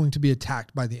was going to be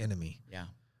attacked by the enemy,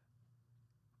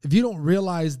 if you don't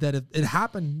realize that if it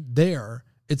happened there,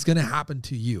 it's going to happen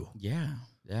to you. Yeah.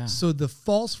 So the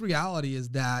false reality is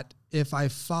that if I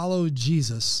follow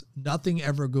Jesus, nothing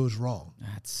ever goes wrong.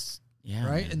 That's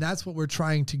right. Man. And that's what we're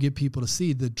trying to get people to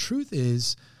see. The truth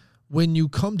is, when you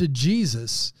come to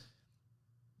Jesus,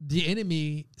 the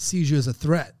enemy sees you as a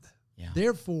threat.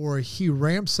 Therefore, he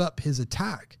ramps up his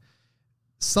attack.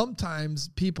 Sometimes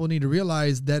people need to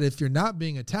realize that if you're not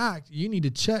being attacked, you need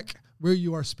to check where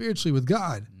you are spiritually with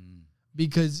God.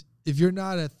 Because if you're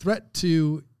not a threat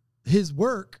to his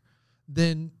work,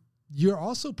 then you're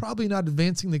also probably not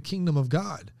advancing the kingdom of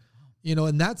God. You know,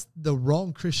 and that's the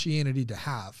wrong Christianity to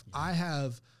have. I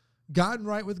have gotten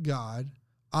right with God.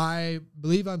 I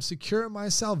believe I'm secure in my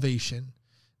salvation.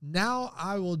 Now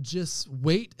I will just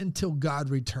wait until God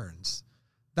returns.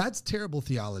 That's terrible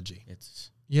theology.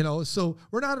 So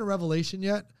we're not in Revelation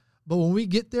yet, but when we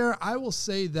get there, I will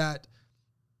say that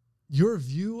your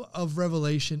view of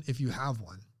Revelation, if you have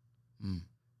one,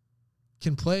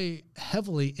 can play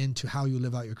heavily into how you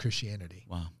live out your Christianity.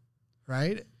 Wow.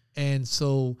 Right? And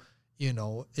so,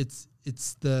 it's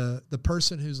the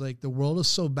person who's like, the world is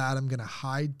so bad, I'm going to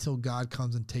hide till God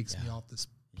comes and takes me off this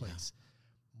place.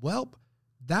 Well,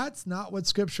 that's not what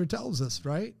Scripture tells us,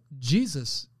 right?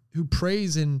 Jesus, who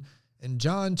prays in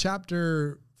John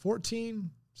chapter 14,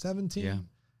 17.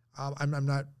 I'm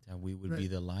not. That we would be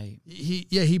the light.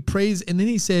 He prays, and then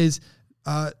he says,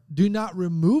 do not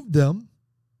remove them,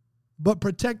 but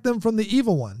protect them from the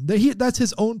evil one. That's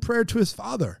his own prayer to his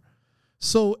Father.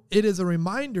 So it is a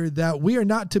reminder that we are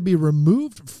not to be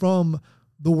removed from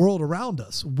the world around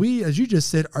us. We, as you just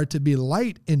said, are to be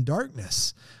light in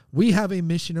darkness. We have a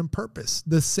mission and purpose,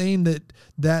 the same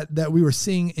that we were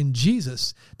seeing in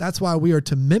Jesus. That's why we are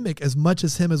to mimic as much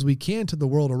as him as we can to the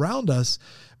world around us,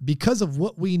 because of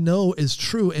what we know is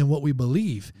true and what we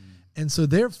believe. And so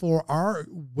therefore, our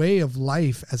way of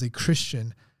life as a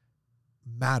Christian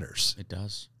matters. It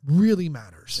does. Really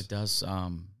matters. It does.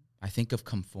 I think of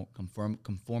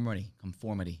conformity.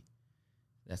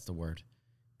 That's the word.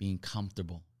 Being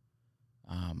comfortable.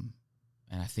 And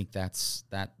I think that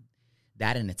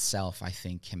that in itself, I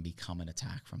think, can become an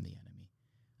attack from the enemy.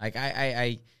 Like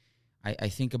I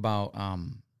think about,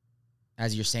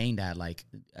 as you're saying that, like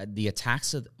the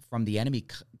attacks from the enemy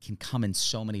can come in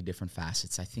so many different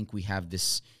facets. I think we have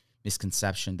this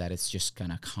misconception that it's just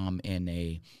gonna come in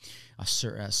a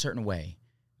certain way,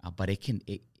 but it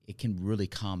can really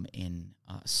come in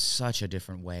such a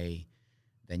different way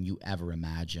than you ever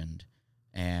imagined.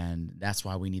 And that's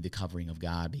why we need the covering of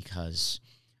God, because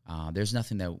there's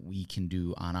nothing that we can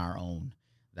do on our own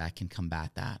that can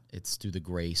combat that. It's through the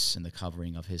grace and the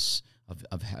covering of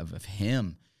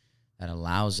Him that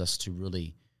allows us to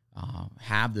really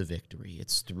have the victory.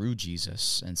 It's through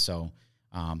Jesus. And so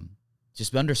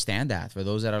just understand that for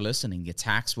those that are listening,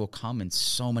 attacks will come in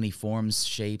so many forms,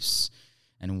 shapes,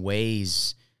 and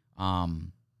ways.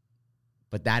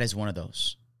 But that is one of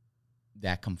those,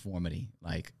 that conformity.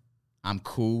 Like, I'm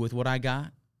cool with what I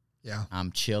got. Yeah.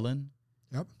 I'm chilling.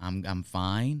 Yep. I'm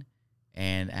fine.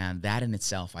 And that in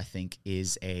itself, I think,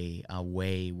 is a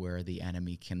way where the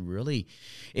enemy can really,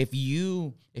 if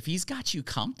he's got you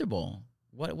comfortable,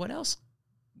 what else?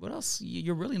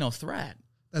 You're really no threat.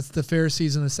 That's the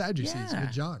Pharisees and the Sadducees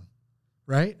with John,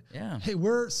 right? Yeah. Hey,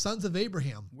 we're sons of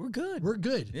Abraham. We're good. We're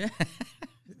good. Yeah.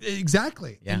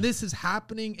 Exactly. Yeah. And this is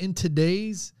happening in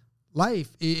today's life.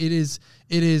 It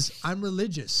is I'm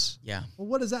religious. Yeah. Well,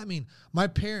 what does that mean? My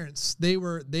parents, they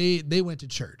went to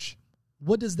church.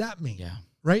 What does that mean? Yeah.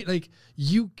 Right? Like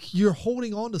you're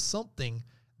holding on to something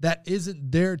that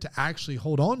isn't there to actually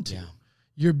hold on to. Yeah.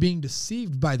 You're being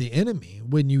deceived by the enemy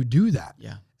when you do that.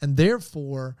 Yeah. And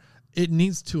therefore, it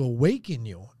needs to awaken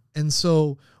you. And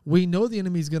so we know the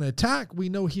enemy's going to attack. We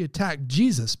know he attacked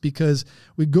Jesus because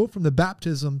we go from the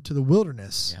baptism to the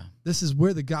wilderness. Yeah. This is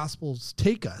where the Gospels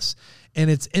take us.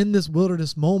 And it's in this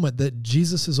wilderness moment that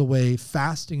Jesus is away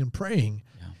fasting and praying.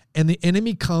 Yeah. And the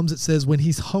enemy comes, it says, when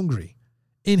he's hungry,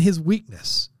 in his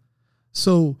weakness.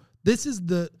 So this is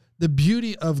the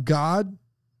beauty of God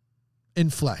in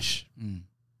flesh.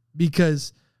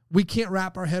 Because we can't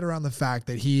wrap our head around the fact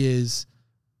that he is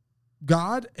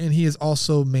God and he is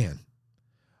also man.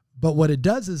 But what it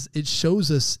does is it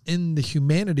shows us in the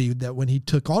humanity that when he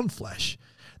took on flesh,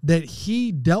 that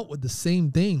he dealt with the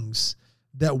same things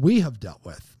that we have dealt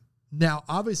with. Now,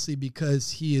 obviously, because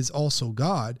he is also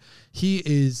God, he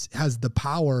has the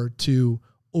power to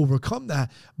overcome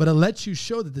that, but it lets you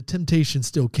show that the temptation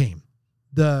still came.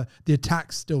 The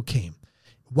attack still came.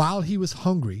 While he was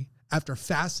hungry, after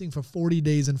fasting for 40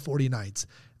 days and 40 nights,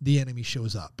 the enemy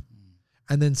shows up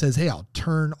and then says, hey, I'll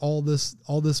turn all this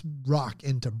rock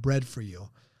into bread for you.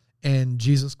 And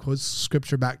Jesus quotes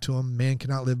scripture back to him, man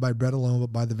cannot live by bread alone,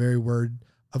 but by the very word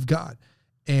of God.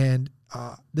 And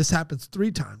this happens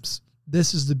 3 times.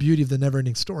 This is the beauty of the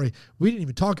never-ending story. We didn't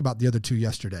even talk about the other 2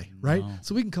 yesterday, right? No.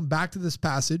 So we can come back to this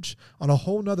passage on a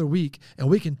whole nother week, and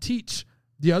we can teach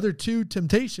the other 2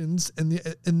 temptations in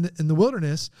the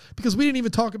wilderness, because we didn't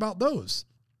even talk about those.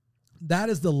 That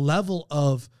is the level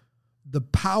of the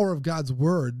power of God's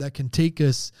word that can take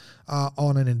us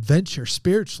on an adventure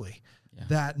spiritually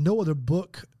that no other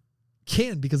book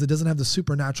can, because it doesn't have the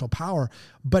supernatural power.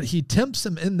 But he tempts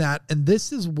him in that, and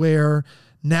this is where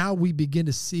now we begin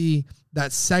to see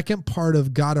that second part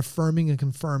of God affirming and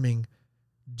confirming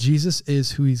Jesus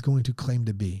is who he's going to claim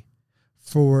to be.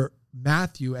 For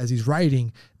Matthew, as he's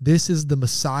writing, this is the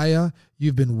Messiah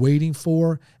you've been waiting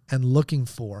for and looking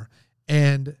for.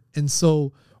 And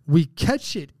so we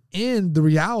catch it in the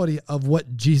reality of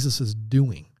what Jesus is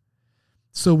doing.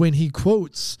 So when he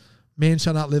quotes, man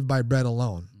shall not live by bread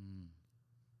alone,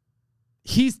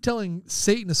 he's telling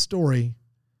Satan a story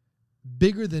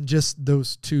bigger than just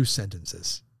those 2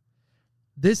 sentences.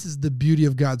 This is the beauty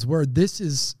of God's word. This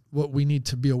is what we need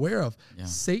to be aware of. Yeah.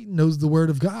 Satan knows the word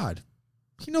of God.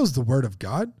 He knows the word of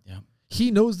God. Yeah.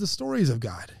 He knows the stories of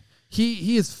God.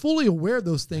 He is fully aware of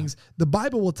those things. Yeah. The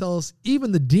Bible will tell us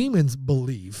even the demons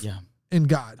believe in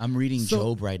God. I'm reading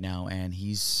Job right now, and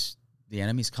the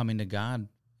enemy's coming to God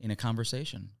in a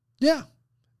conversation. Yeah.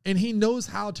 And he knows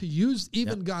how to use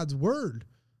even God's word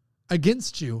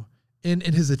against you in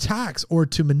his attacks, or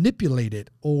to manipulate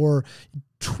it or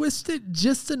twist it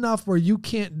just enough where you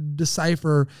can't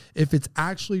decipher if it's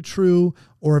actually true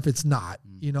or if it's not,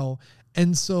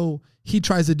 And so he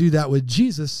tries to do that with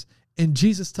Jesus, and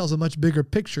Jesus tells a much bigger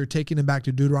picture, taking him back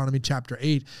to Deuteronomy chapter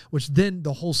 8, which then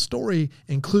the whole story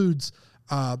includes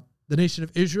the nation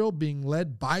of Israel being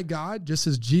led by God, just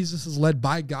as Jesus is led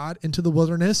by God into the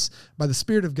wilderness by the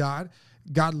Spirit of God.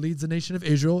 God leads the nation of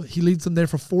Israel. He leads them there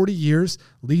for 40 years,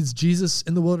 leads Jesus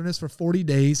in the wilderness for 40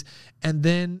 days, and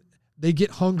then they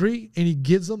get hungry, and he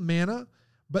gives them manna.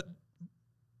 But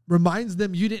reminds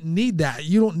them you didn't need that.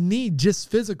 You don't need just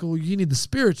physical, you need the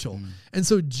spiritual. And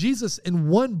so Jesus, in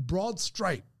one broad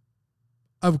stripe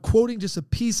of quoting just a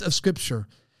piece of scripture,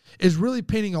 is really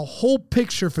painting a whole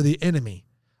picture for the enemy.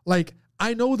 Like,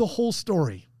 I know the whole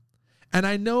story. And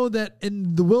I know that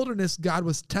in the wilderness, God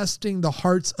was testing the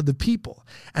hearts of the people.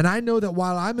 And I know that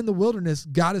while I'm in the wilderness,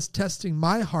 God is testing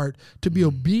my heart to be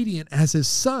obedient as his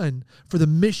son for the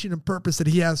mission and purpose that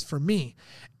he has for me.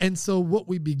 And so what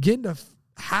we begin to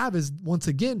have is, once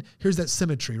again, here's that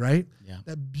symmetry, right? Yeah.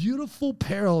 That beautiful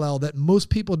parallel that most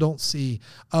people don't see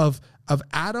of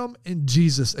Adam and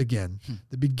Jesus again.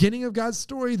 The beginning of God's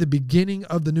story, the beginning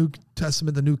of the New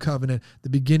Testament, the New Covenant, the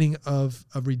beginning of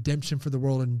redemption for the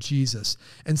world in Jesus.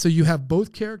 And so you have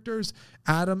both characters.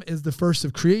 Adam is the first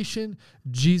of creation.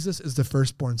 Jesus is the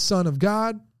firstborn son of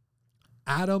God.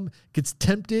 Adam gets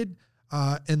tempted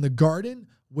in the garden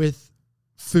with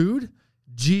food.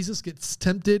 Jesus gets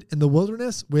tempted in the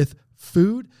wilderness with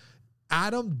food.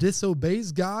 Adam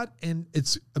disobeys God, and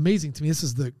it's amazing to me. This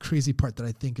is the crazy part that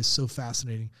I think is so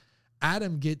fascinating.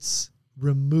 Adam gets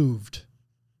removed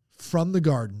from the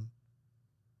garden,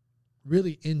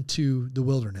 really into the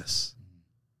wilderness,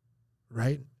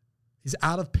 right? He's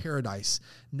out of paradise.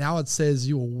 Now it says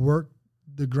you will work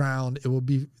the ground. It will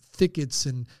be thickets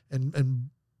and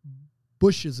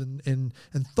bushes and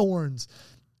thorns.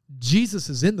 Jesus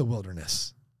is in the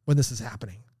wilderness when this is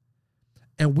happening.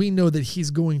 And we know that he's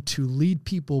going to lead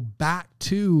people back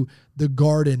to the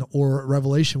garden, or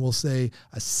Revelation will say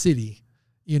a city,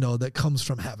 that comes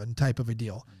from heaven type of a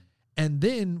deal. And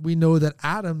then we know that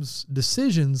Adam's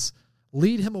decisions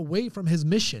lead him away from his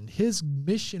mission. His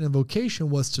mission and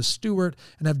vocation was to steward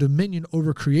and have dominion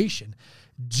over creation.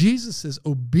 Jesus's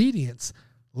obedience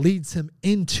leads him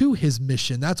into his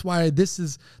mission. That's why this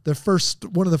is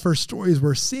one of the first stories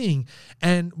we're seeing.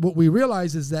 And what we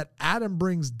realize is that Adam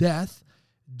brings death.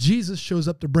 Jesus shows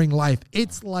up to bring life.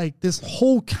 It's like this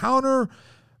whole counter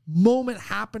moment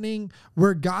happening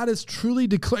where God is truly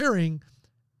declaring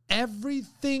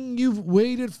everything you've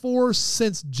waited for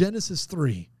since Genesis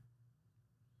 3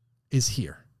 is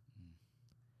here.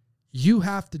 You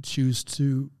have to choose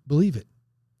to believe it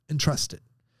and trust it.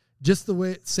 Just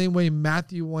same way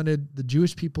Matthew wanted the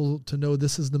Jewish people to know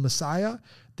this is the Messiah,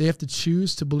 they have to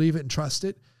choose to believe it and trust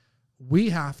it.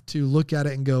 We have to look at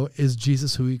it and go, is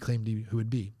Jesus who he claimed he would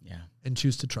be? Yeah. And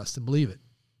choose to trust and believe it.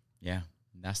 Yeah.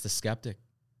 That's the skeptic.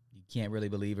 You can't really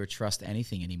believe or trust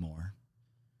anything anymore,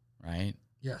 right?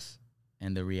 Yes.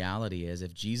 And the reality is,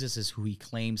 if Jesus is who he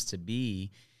claims to be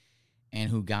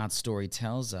and who God's story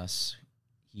tells us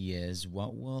he is,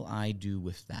 what will I do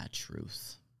with that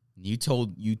truth? You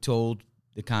told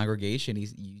the congregation,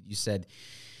 you said,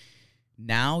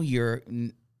 now you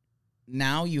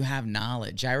have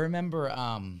knowledge. I remember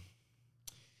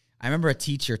a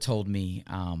teacher told me,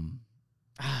 God,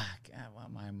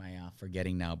 why am I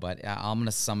forgetting now? But I'm going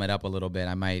to sum it up a little bit.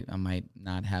 I might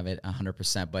not have it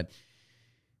 100%, but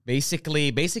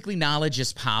basically knowledge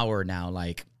is power now.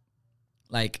 Like,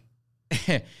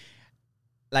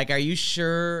 are you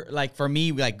sure? Like for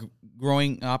me, like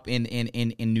growing up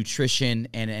in nutrition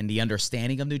and the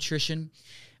understanding of nutrition,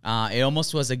 it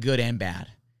almost was a good and bad,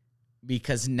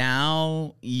 because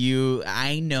now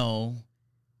I know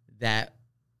that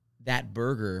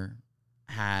burger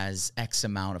has X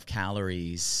amount of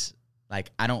calories.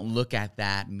 Like, I don't look at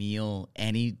that meal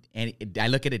I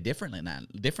look at it differently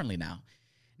now.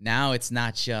 Now it's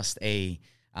not just a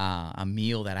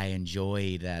meal that I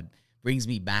enjoy that brings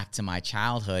me back to my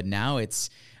childhood. Now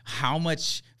it's how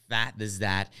much fat does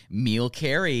that meal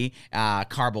carry,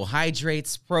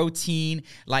 carbohydrates, protein.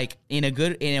 Like, in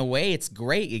a way, it's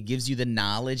great. It gives you the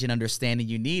knowledge and understanding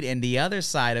you need. And the other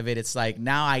side of it, it's like,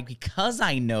 now because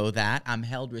I know that, I'm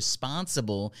held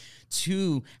responsible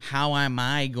to how am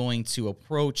I going to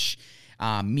approach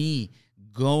me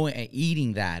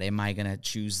eating that. Am I going to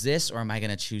choose this or am I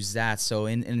going to choose that? So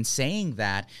in saying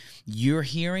that, you're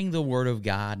hearing the word of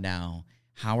God now.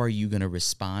 How are you going to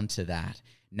respond to that?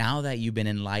 Now that you've been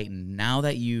enlightened, now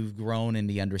that you've grown in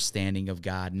the understanding of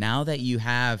God, now that you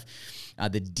have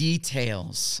the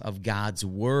details of God's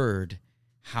word,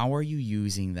 how are you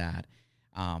using that?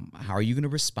 How are you going to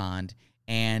respond?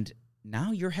 And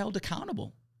now you're held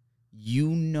accountable. You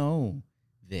know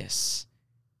this.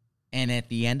 And at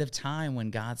the end of time,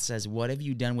 when God says, what have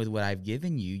you done with what I've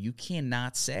given you? You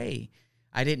cannot say,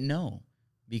 I didn't know.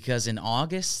 Because in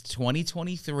August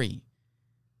 2023,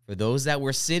 for those that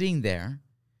were sitting there,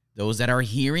 those that are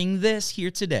hearing this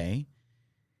here today,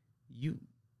 you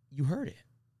heard it.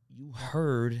 You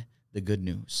heard the good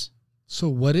news. So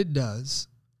what it does,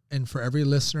 and for every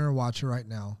listener or watcher right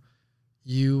now,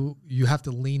 you have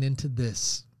to lean into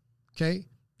this, okay?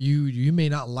 You may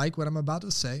not like what I'm about to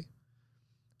say,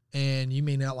 and you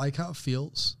may not like how it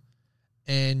feels,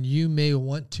 and you may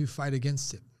want to fight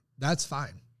against it. That's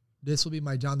fine. This will be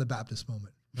my John the Baptist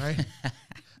moment, right?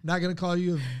 Not going to call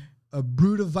you a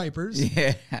brood of vipers,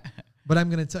 but I'm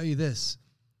going to tell you this.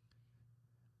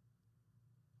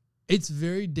 It's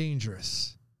very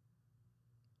dangerous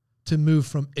to move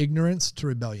from ignorance to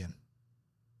rebellion.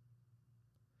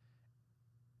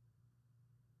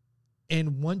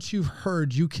 And once you've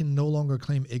heard, you can no longer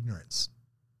claim ignorance.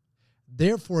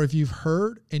 Therefore, if you've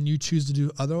heard and you choose to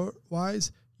do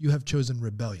otherwise, you have chosen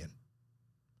rebellion.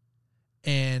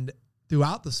 And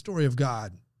throughout the story of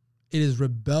God, it is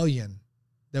rebellion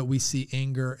that we see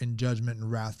anger and judgment and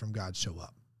wrath from God show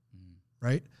up,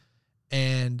 right?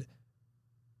 And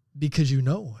because you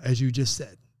know, as you just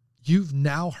said, you've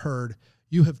now heard,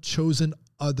 you have chosen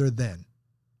other than.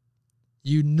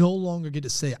 You no longer get to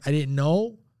say, I didn't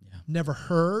know, never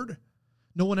heard,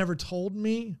 no one ever told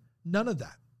me, none of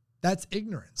that. That's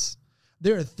ignorance.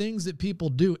 There are things that people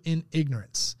do in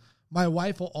ignorance. My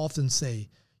wife will often say,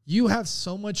 you have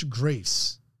so much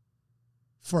grace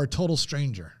for a total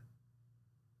stranger.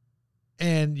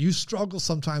 And you struggle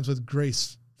sometimes with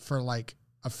grace for like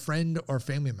a friend or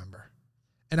family member.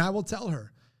 And I will tell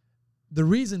her, the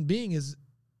reason being is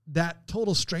that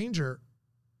total stranger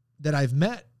that I've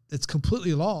met that's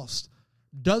completely lost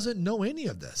doesn't know any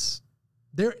of this.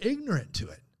 They're ignorant to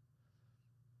it.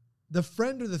 The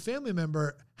friend or the family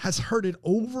member has heard it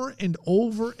over and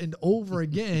over and over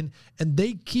again, and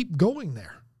they keep going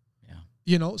there. Yeah.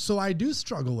 You know, so I do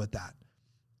struggle with that.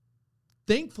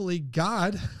 Thankfully,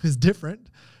 God is different,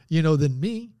 than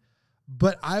me.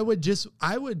 But I would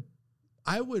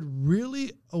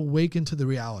really awaken to the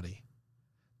reality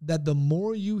that the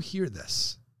more you hear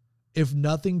this, if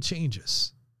nothing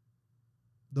changes,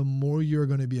 the more you're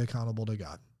going to be accountable to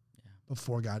God,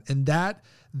 before God. And that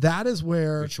is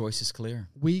where your choice is clear.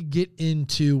 We get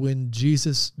into when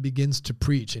Jesus begins to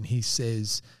preach and he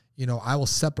says, I will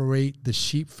separate the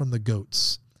sheep from the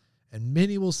goats. And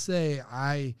many will say,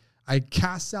 I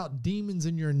cast out demons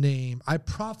in your name. I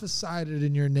prophesied it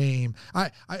in your name.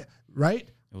 Right?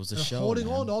 It was a They're show, holding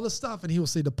man. on to all this stuff. And he will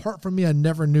say, depart from me. I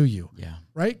never knew you. Yeah.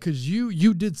 Right? Because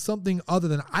you did something other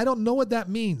than, I don't know what that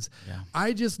means. Yeah.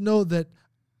 I just know that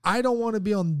I don't want to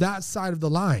be on that side of the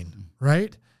line,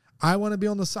 right? I want to be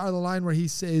on the side of the line where he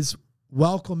says,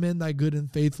 welcome in thy good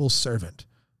and faithful servant.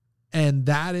 And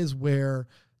that is where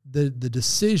the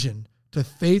decision to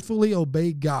faithfully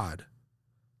obey God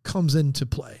comes into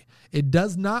play. It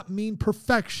does not mean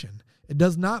perfection. It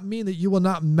does not mean that you will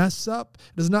not mess up.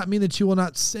 It does not mean that you will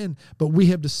not sin. But we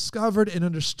have discovered and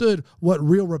understood what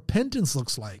real repentance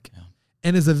looks like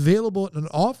and is available and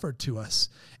offered to us.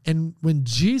 And when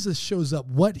Jesus shows up,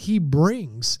 what he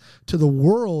brings to the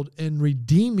world in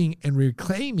redeeming and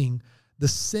reclaiming the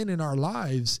sin in our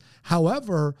lives.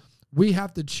 However, we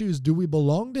have to choose, do we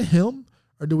belong to him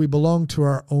or do we belong to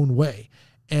our own way?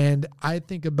 And I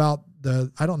think about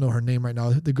I don't know her name right now,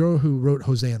 the girl who wrote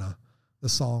Hosanna, the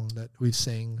song that we've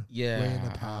sang way in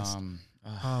the past.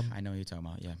 I know what you're talking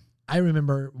about, yeah. I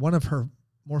remember one of her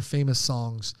more famous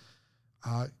songs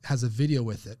has a video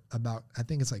with it about, I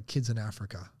think it's like kids in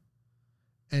Africa.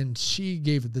 And she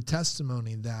gave the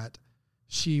testimony that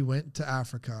she went to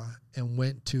Africa and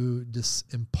went to this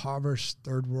impoverished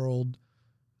third world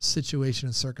situation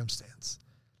and circumstance.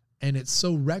 And it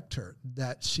so wrecked her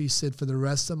that she said, for the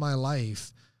rest of my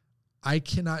life, I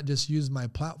cannot just use my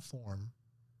platform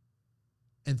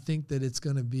and think that it's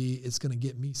going to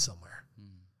get me somewhere.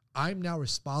 I'm now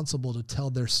responsible to tell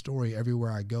their story everywhere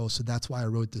I go. So that's why I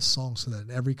wrote this song, so that in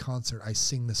every concert I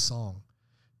sing this song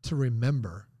to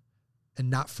remember and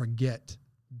not forget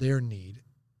their need.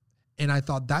 And I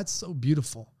thought that's so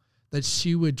beautiful that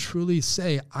she would truly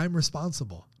say, I'm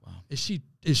responsible. Wow.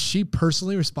 Is she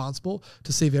personally responsible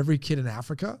to save every kid in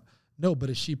Africa? No, but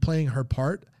is she playing her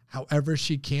part however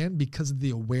she can because of the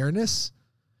awareness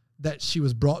that she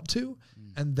was brought to?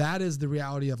 And that is the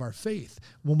reality of our faith.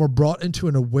 When we're brought into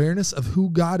an awareness of who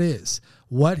God is,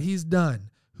 what he's done,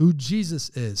 who Jesus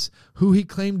is, who he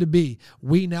claimed to be,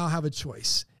 we now have a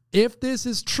choice. If this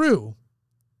is true,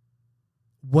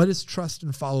 what does trust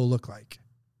and follow look like?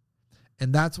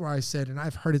 And that's where I said, and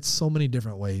I've heard it so many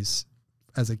different ways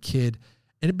as a kid,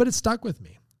 but it stuck with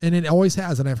me. And it always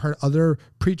has. And I've heard other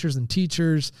preachers and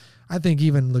teachers. I think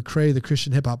even Lecrae, the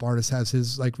Christian hip hop artist, has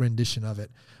his rendition of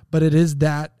it. But it is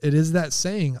that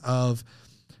saying of,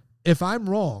 if I'm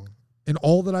wrong in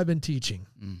all that I've been teaching,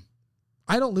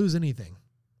 I don't lose anything,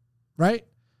 right?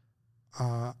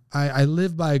 I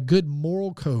live by a good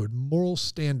moral code, moral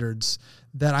standards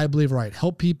that I believe are right.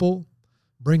 Help people,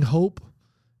 bring hope,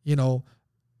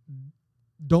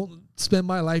 don't spend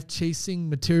my life chasing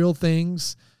material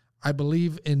things. I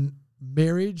believe in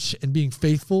marriage and being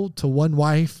faithful to one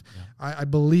wife. Yeah. I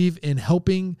believe in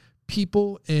helping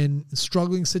people in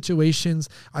struggling situations.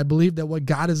 I believe that what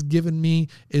God has given me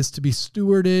is to be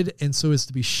stewarded and so is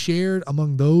to be shared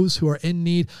among those who are in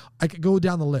need. I could go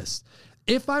down the list.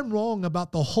 If I'm wrong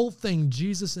about the whole thing,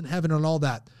 Jesus in heaven and all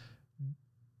that,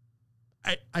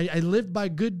 I live by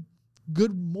good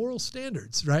moral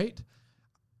standards, right?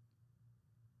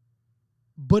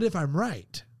 But if I'm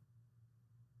right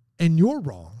and you're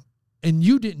wrong and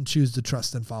you didn't choose to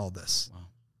trust and follow this, wow,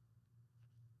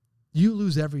 you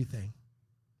lose everything,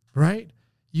 right?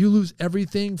 You lose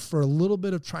everything for a little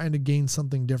bit of trying to gain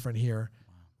something different here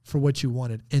for what you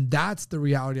wanted. And that's the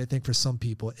reality, I think, for some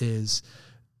people is,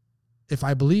 if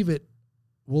I believe it,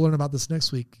 we'll learn about this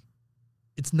next week.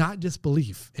 It's not just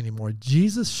belief anymore.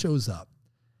 Jesus shows up,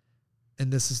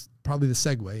 and this is probably the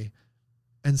segue,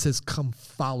 and says, come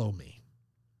follow me.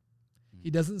 He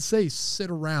doesn't say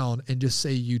sit around and just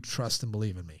say you trust and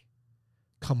believe in me.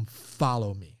 Come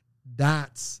follow me.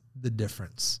 That's the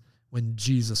difference when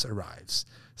Jesus arrives.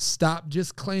 Stop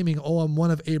just claiming, oh, I'm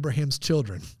one of Abraham's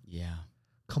children. Yeah.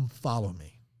 Come follow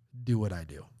me. Do what I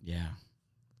do. Yeah.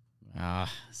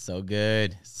 Ah, so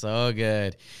good. So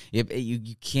good.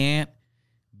 You can't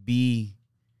be,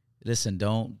 listen,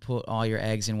 don't put all your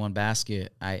eggs in one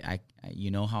basket.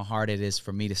 You know how hard it is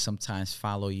for me to sometimes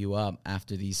follow you up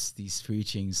after these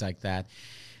preachings like that.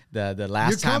 The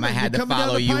last time I had to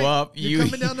follow you up, you're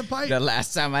coming down the pipe. The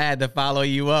last time I had to follow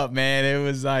you up, man, it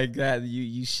was like that.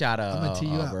 You shot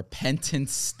a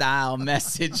repentance style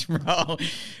message, bro,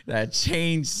 that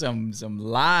changed some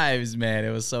lives, man.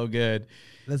 It was so good.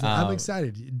 Listen, I'm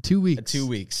excited. In 2 weeks. 2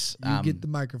 weeks. You get the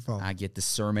microphone. I get the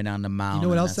Sermon on the Mount. You know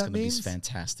what else that means? It's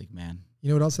fantastic, man. You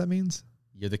know what else that means?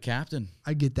 You're the captain.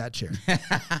 I get that chair.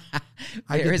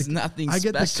 There is nothing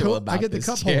special about this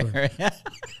cup chair. holder.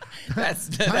 That's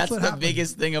the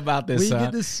biggest thing about this. We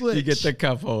get the switch. You get the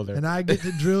cup holder. And I get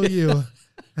to drill you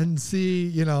and see,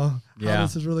 how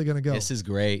this is really going to go. This is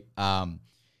great.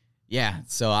 Yeah,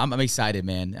 so I'm excited,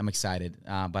 man. I'm excited.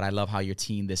 But I love how you're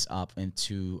teeing this up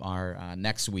into our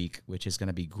next week, which is going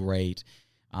to be great.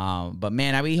 But,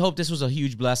 man, we hope this was a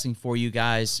huge blessing for you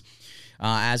guys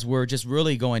as we're just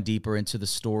really going deeper into the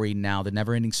story now, the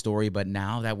never-ending story. But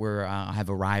now that we're have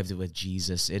arrived with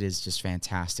Jesus, it is just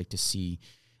fantastic to see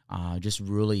just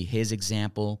really his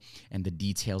example and the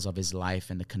details of his life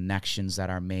and the connections that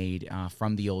are made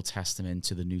from the Old Testament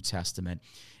to the New Testament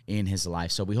in his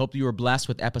life. So we hope you were blessed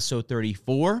with episode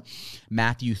 34,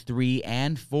 Matthew 3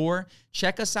 and 4.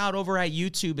 Check us out over at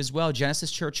YouTube as well,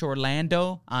 Genesis Church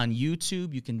Orlando on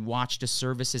YouTube. You can watch the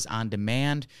services on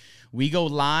demand. We go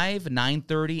live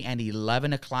 9:30 and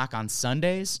 11 o'clock on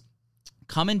Sundays.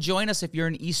 Come and join us if you're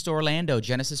in East Orlando.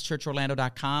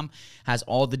 GenesisChurchOrlando.com has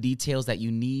all the details that you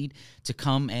need to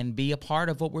come and be a part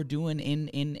of what we're doing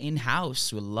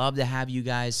in-house. We'd love to have you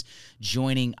guys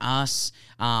joining us.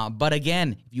 But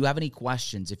again, if you have any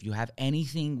questions, if you have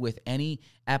anything with any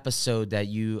episode that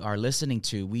you are listening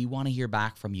to, we want to hear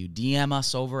back from you. DM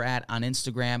us over on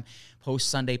Instagram, Post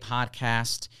Sunday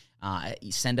Podcast.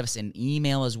 Send us an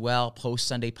email as well,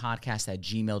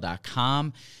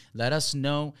 postsundaypodcast@gmail.com. Let us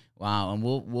know, and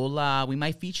we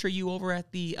might feature you over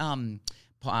at the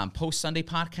Post Sunday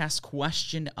Podcast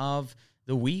question of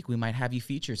the week. We might have you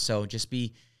featured, so just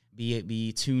be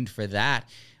tuned for that.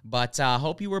 But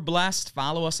hope you were blessed.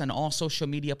 Follow us on all social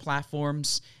media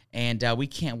platforms, and we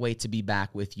can't wait to be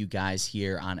back with you guys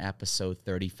here on episode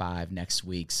 35 next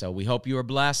week. So we hope you were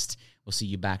blessed. We'll see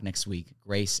you back next week.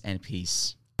 Grace and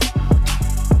peace.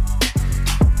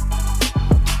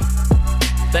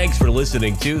 Thanks for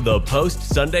listening to the Post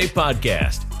Sunday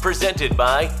Podcast, presented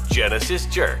by Genesis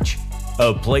Church.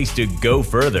 A place to go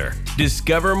further,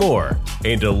 discover more,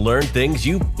 and to learn things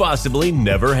you possibly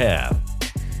never have.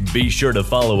 Be sure to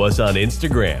follow us on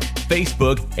Instagram,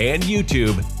 Facebook, and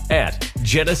YouTube at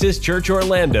Genesis Church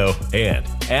Orlando and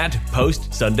at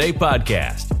Post Sunday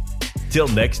Podcast. Till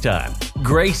next time,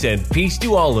 grace and peace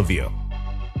to all of you.